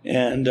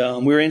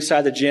we were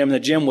inside the gym. And the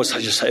gym was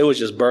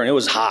just burning. It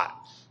was hot.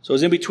 So it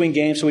was in between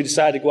games, so we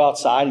decided to go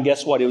outside, and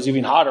guess what? It was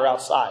even hotter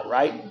outside,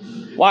 right?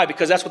 Why?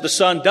 Because that's what the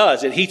sun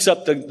does. It heats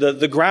up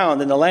the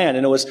ground and the land,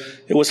 and it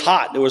was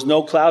hot. There was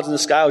no clouds in the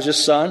sky. It was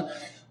just sun.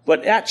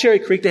 But at Cherry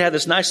Creek, they had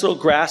this nice little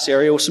grass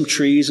area with some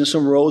trees and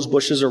some rose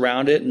bushes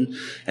around it,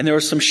 and there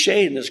was some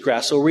shade in this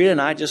grass. So Rita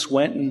and I just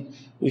went and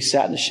we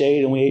sat in the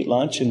shade and we ate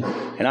lunch, and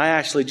I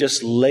actually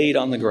just laid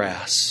on the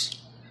grass.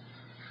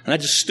 And I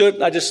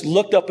just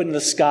looked up into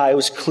the sky. It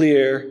was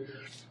clear.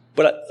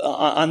 But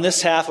on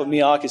this half of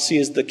me, all I could see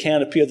is the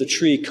canopy of the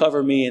tree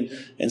cover me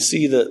and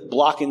see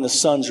blocking the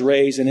sun's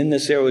rays. And in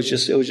this area,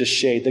 it was just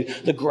shade.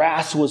 The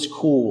grass was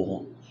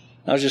cool.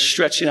 I was just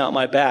stretching out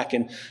my back.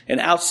 And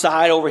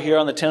outside over here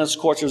on the tennis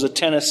courts, there was a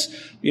tennis,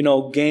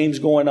 games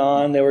going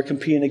on. They were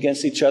competing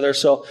against each other.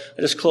 So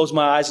I just closed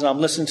my eyes and I'm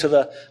listening to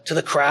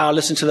the crowd,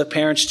 listening to the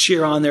parents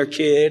cheer on their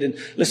kid, and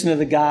listening to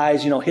the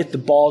guys, hit the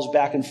balls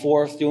back and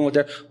forth, doing what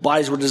their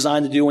bodies were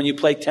designed to do when you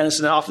play tennis.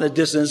 And off in the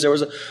distance, there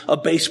was a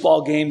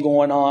baseball game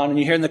going on, and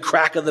you're hearing the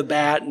crack of the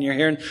bat, and you're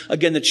hearing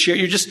again the cheer.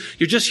 You're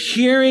just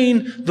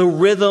hearing the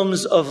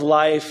rhythms of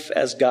life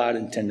as God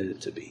intended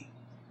it to be.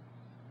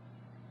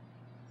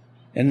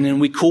 And then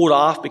we cooled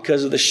off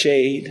because of the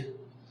shade.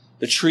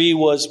 The tree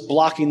was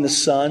blocking the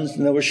sun,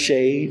 and there was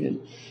shade.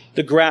 And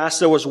the grass,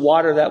 there was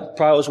water that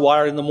probably was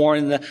watered in the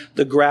morning.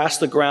 The grass,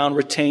 the ground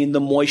retained the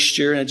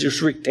moisture, and it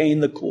just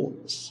retained the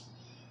coolness.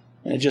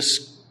 And it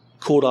just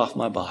cooled off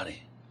my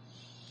body.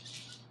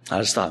 I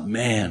just thought,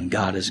 man,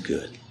 God is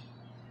good.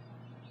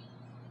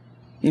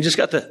 You just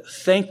got to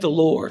thank the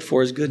Lord for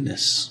His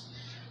goodness,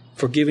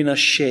 for giving us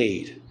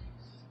shade,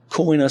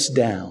 cooling us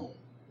down,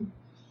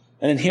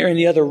 and then hearing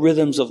the other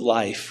rhythms of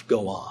life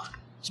go on.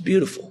 It's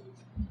beautiful.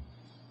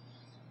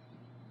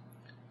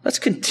 Let's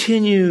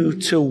continue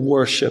to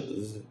worship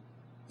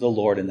the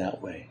Lord in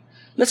that way.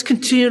 Let's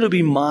continue to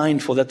be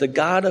mindful that the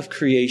God of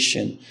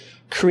creation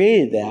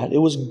created that. It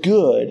was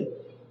good. And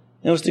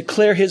it was to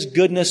declare His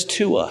goodness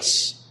to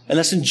us. And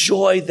let's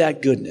enjoy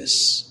that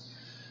goodness.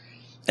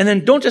 And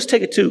then don't just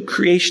take it to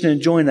creation and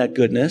enjoying that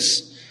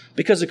goodness,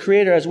 because the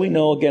Creator, as we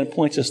know, again,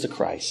 points us to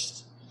Christ.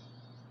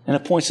 And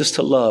it points us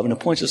to love, and it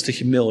points us to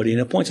humility, and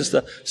it points us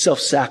to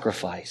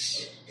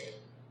self-sacrifice.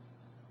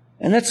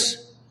 And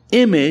let's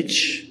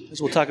image,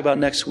 as we'll talk about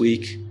next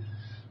week,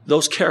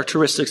 those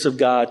characteristics of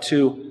God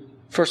to,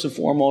 first and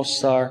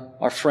foremost,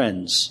 our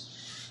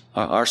friends,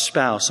 our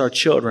spouse, our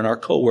children, our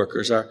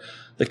coworkers,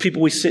 the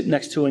people we sit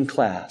next to in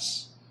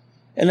class.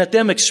 And let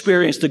them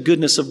experience the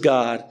goodness of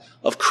God,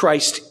 of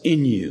Christ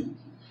in you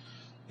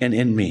and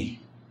in me.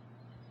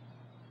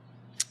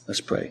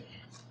 Let's pray.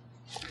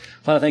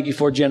 Father, thank you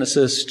for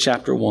Genesis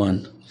chapter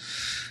 1.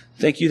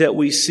 Thank you that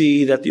we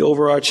see that the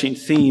overarching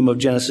theme of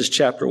Genesis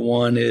chapter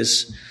 1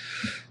 is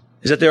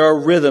that there are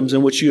rhythms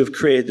in which you have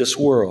created this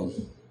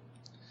world.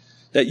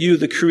 That you,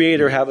 the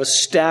Creator, have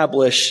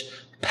established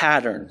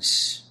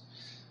patterns.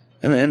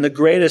 And the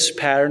greatest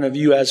pattern of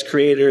you as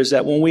Creator is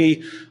that when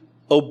we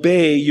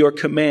obey your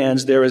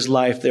commands, there is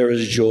life, there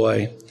is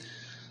joy,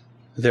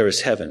 there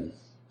is heaven.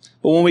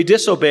 But when we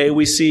disobey,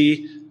 we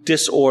see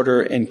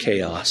disorder and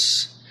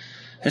chaos.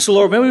 And so,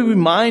 Lord, may we be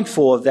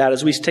mindful of that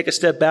as we take a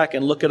step back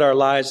and look at our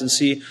lives and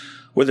see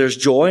where there's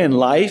joy and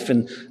life.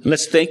 And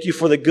let's thank you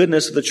for the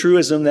goodness of the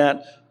truism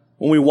that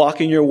when we walk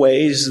in your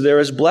ways, there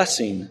is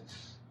blessing.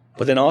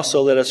 But then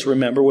also let us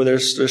remember where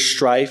there's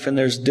strife and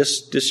there's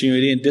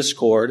disunity and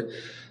discord,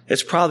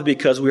 it's probably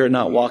because we are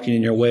not walking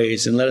in your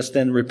ways. And let us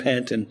then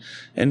repent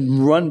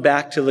and run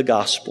back to the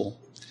gospel.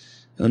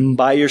 And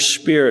by your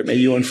Spirit, may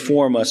you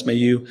inform us. May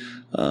you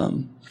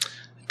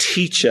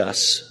teach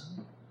us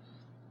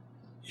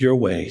your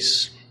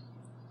ways,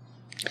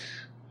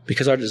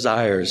 because our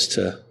desire is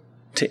to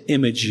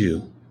image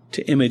you,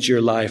 to image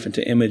your life, and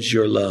to image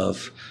your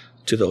love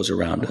to those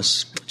around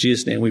us. In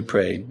Jesus' name we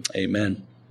pray. Amen.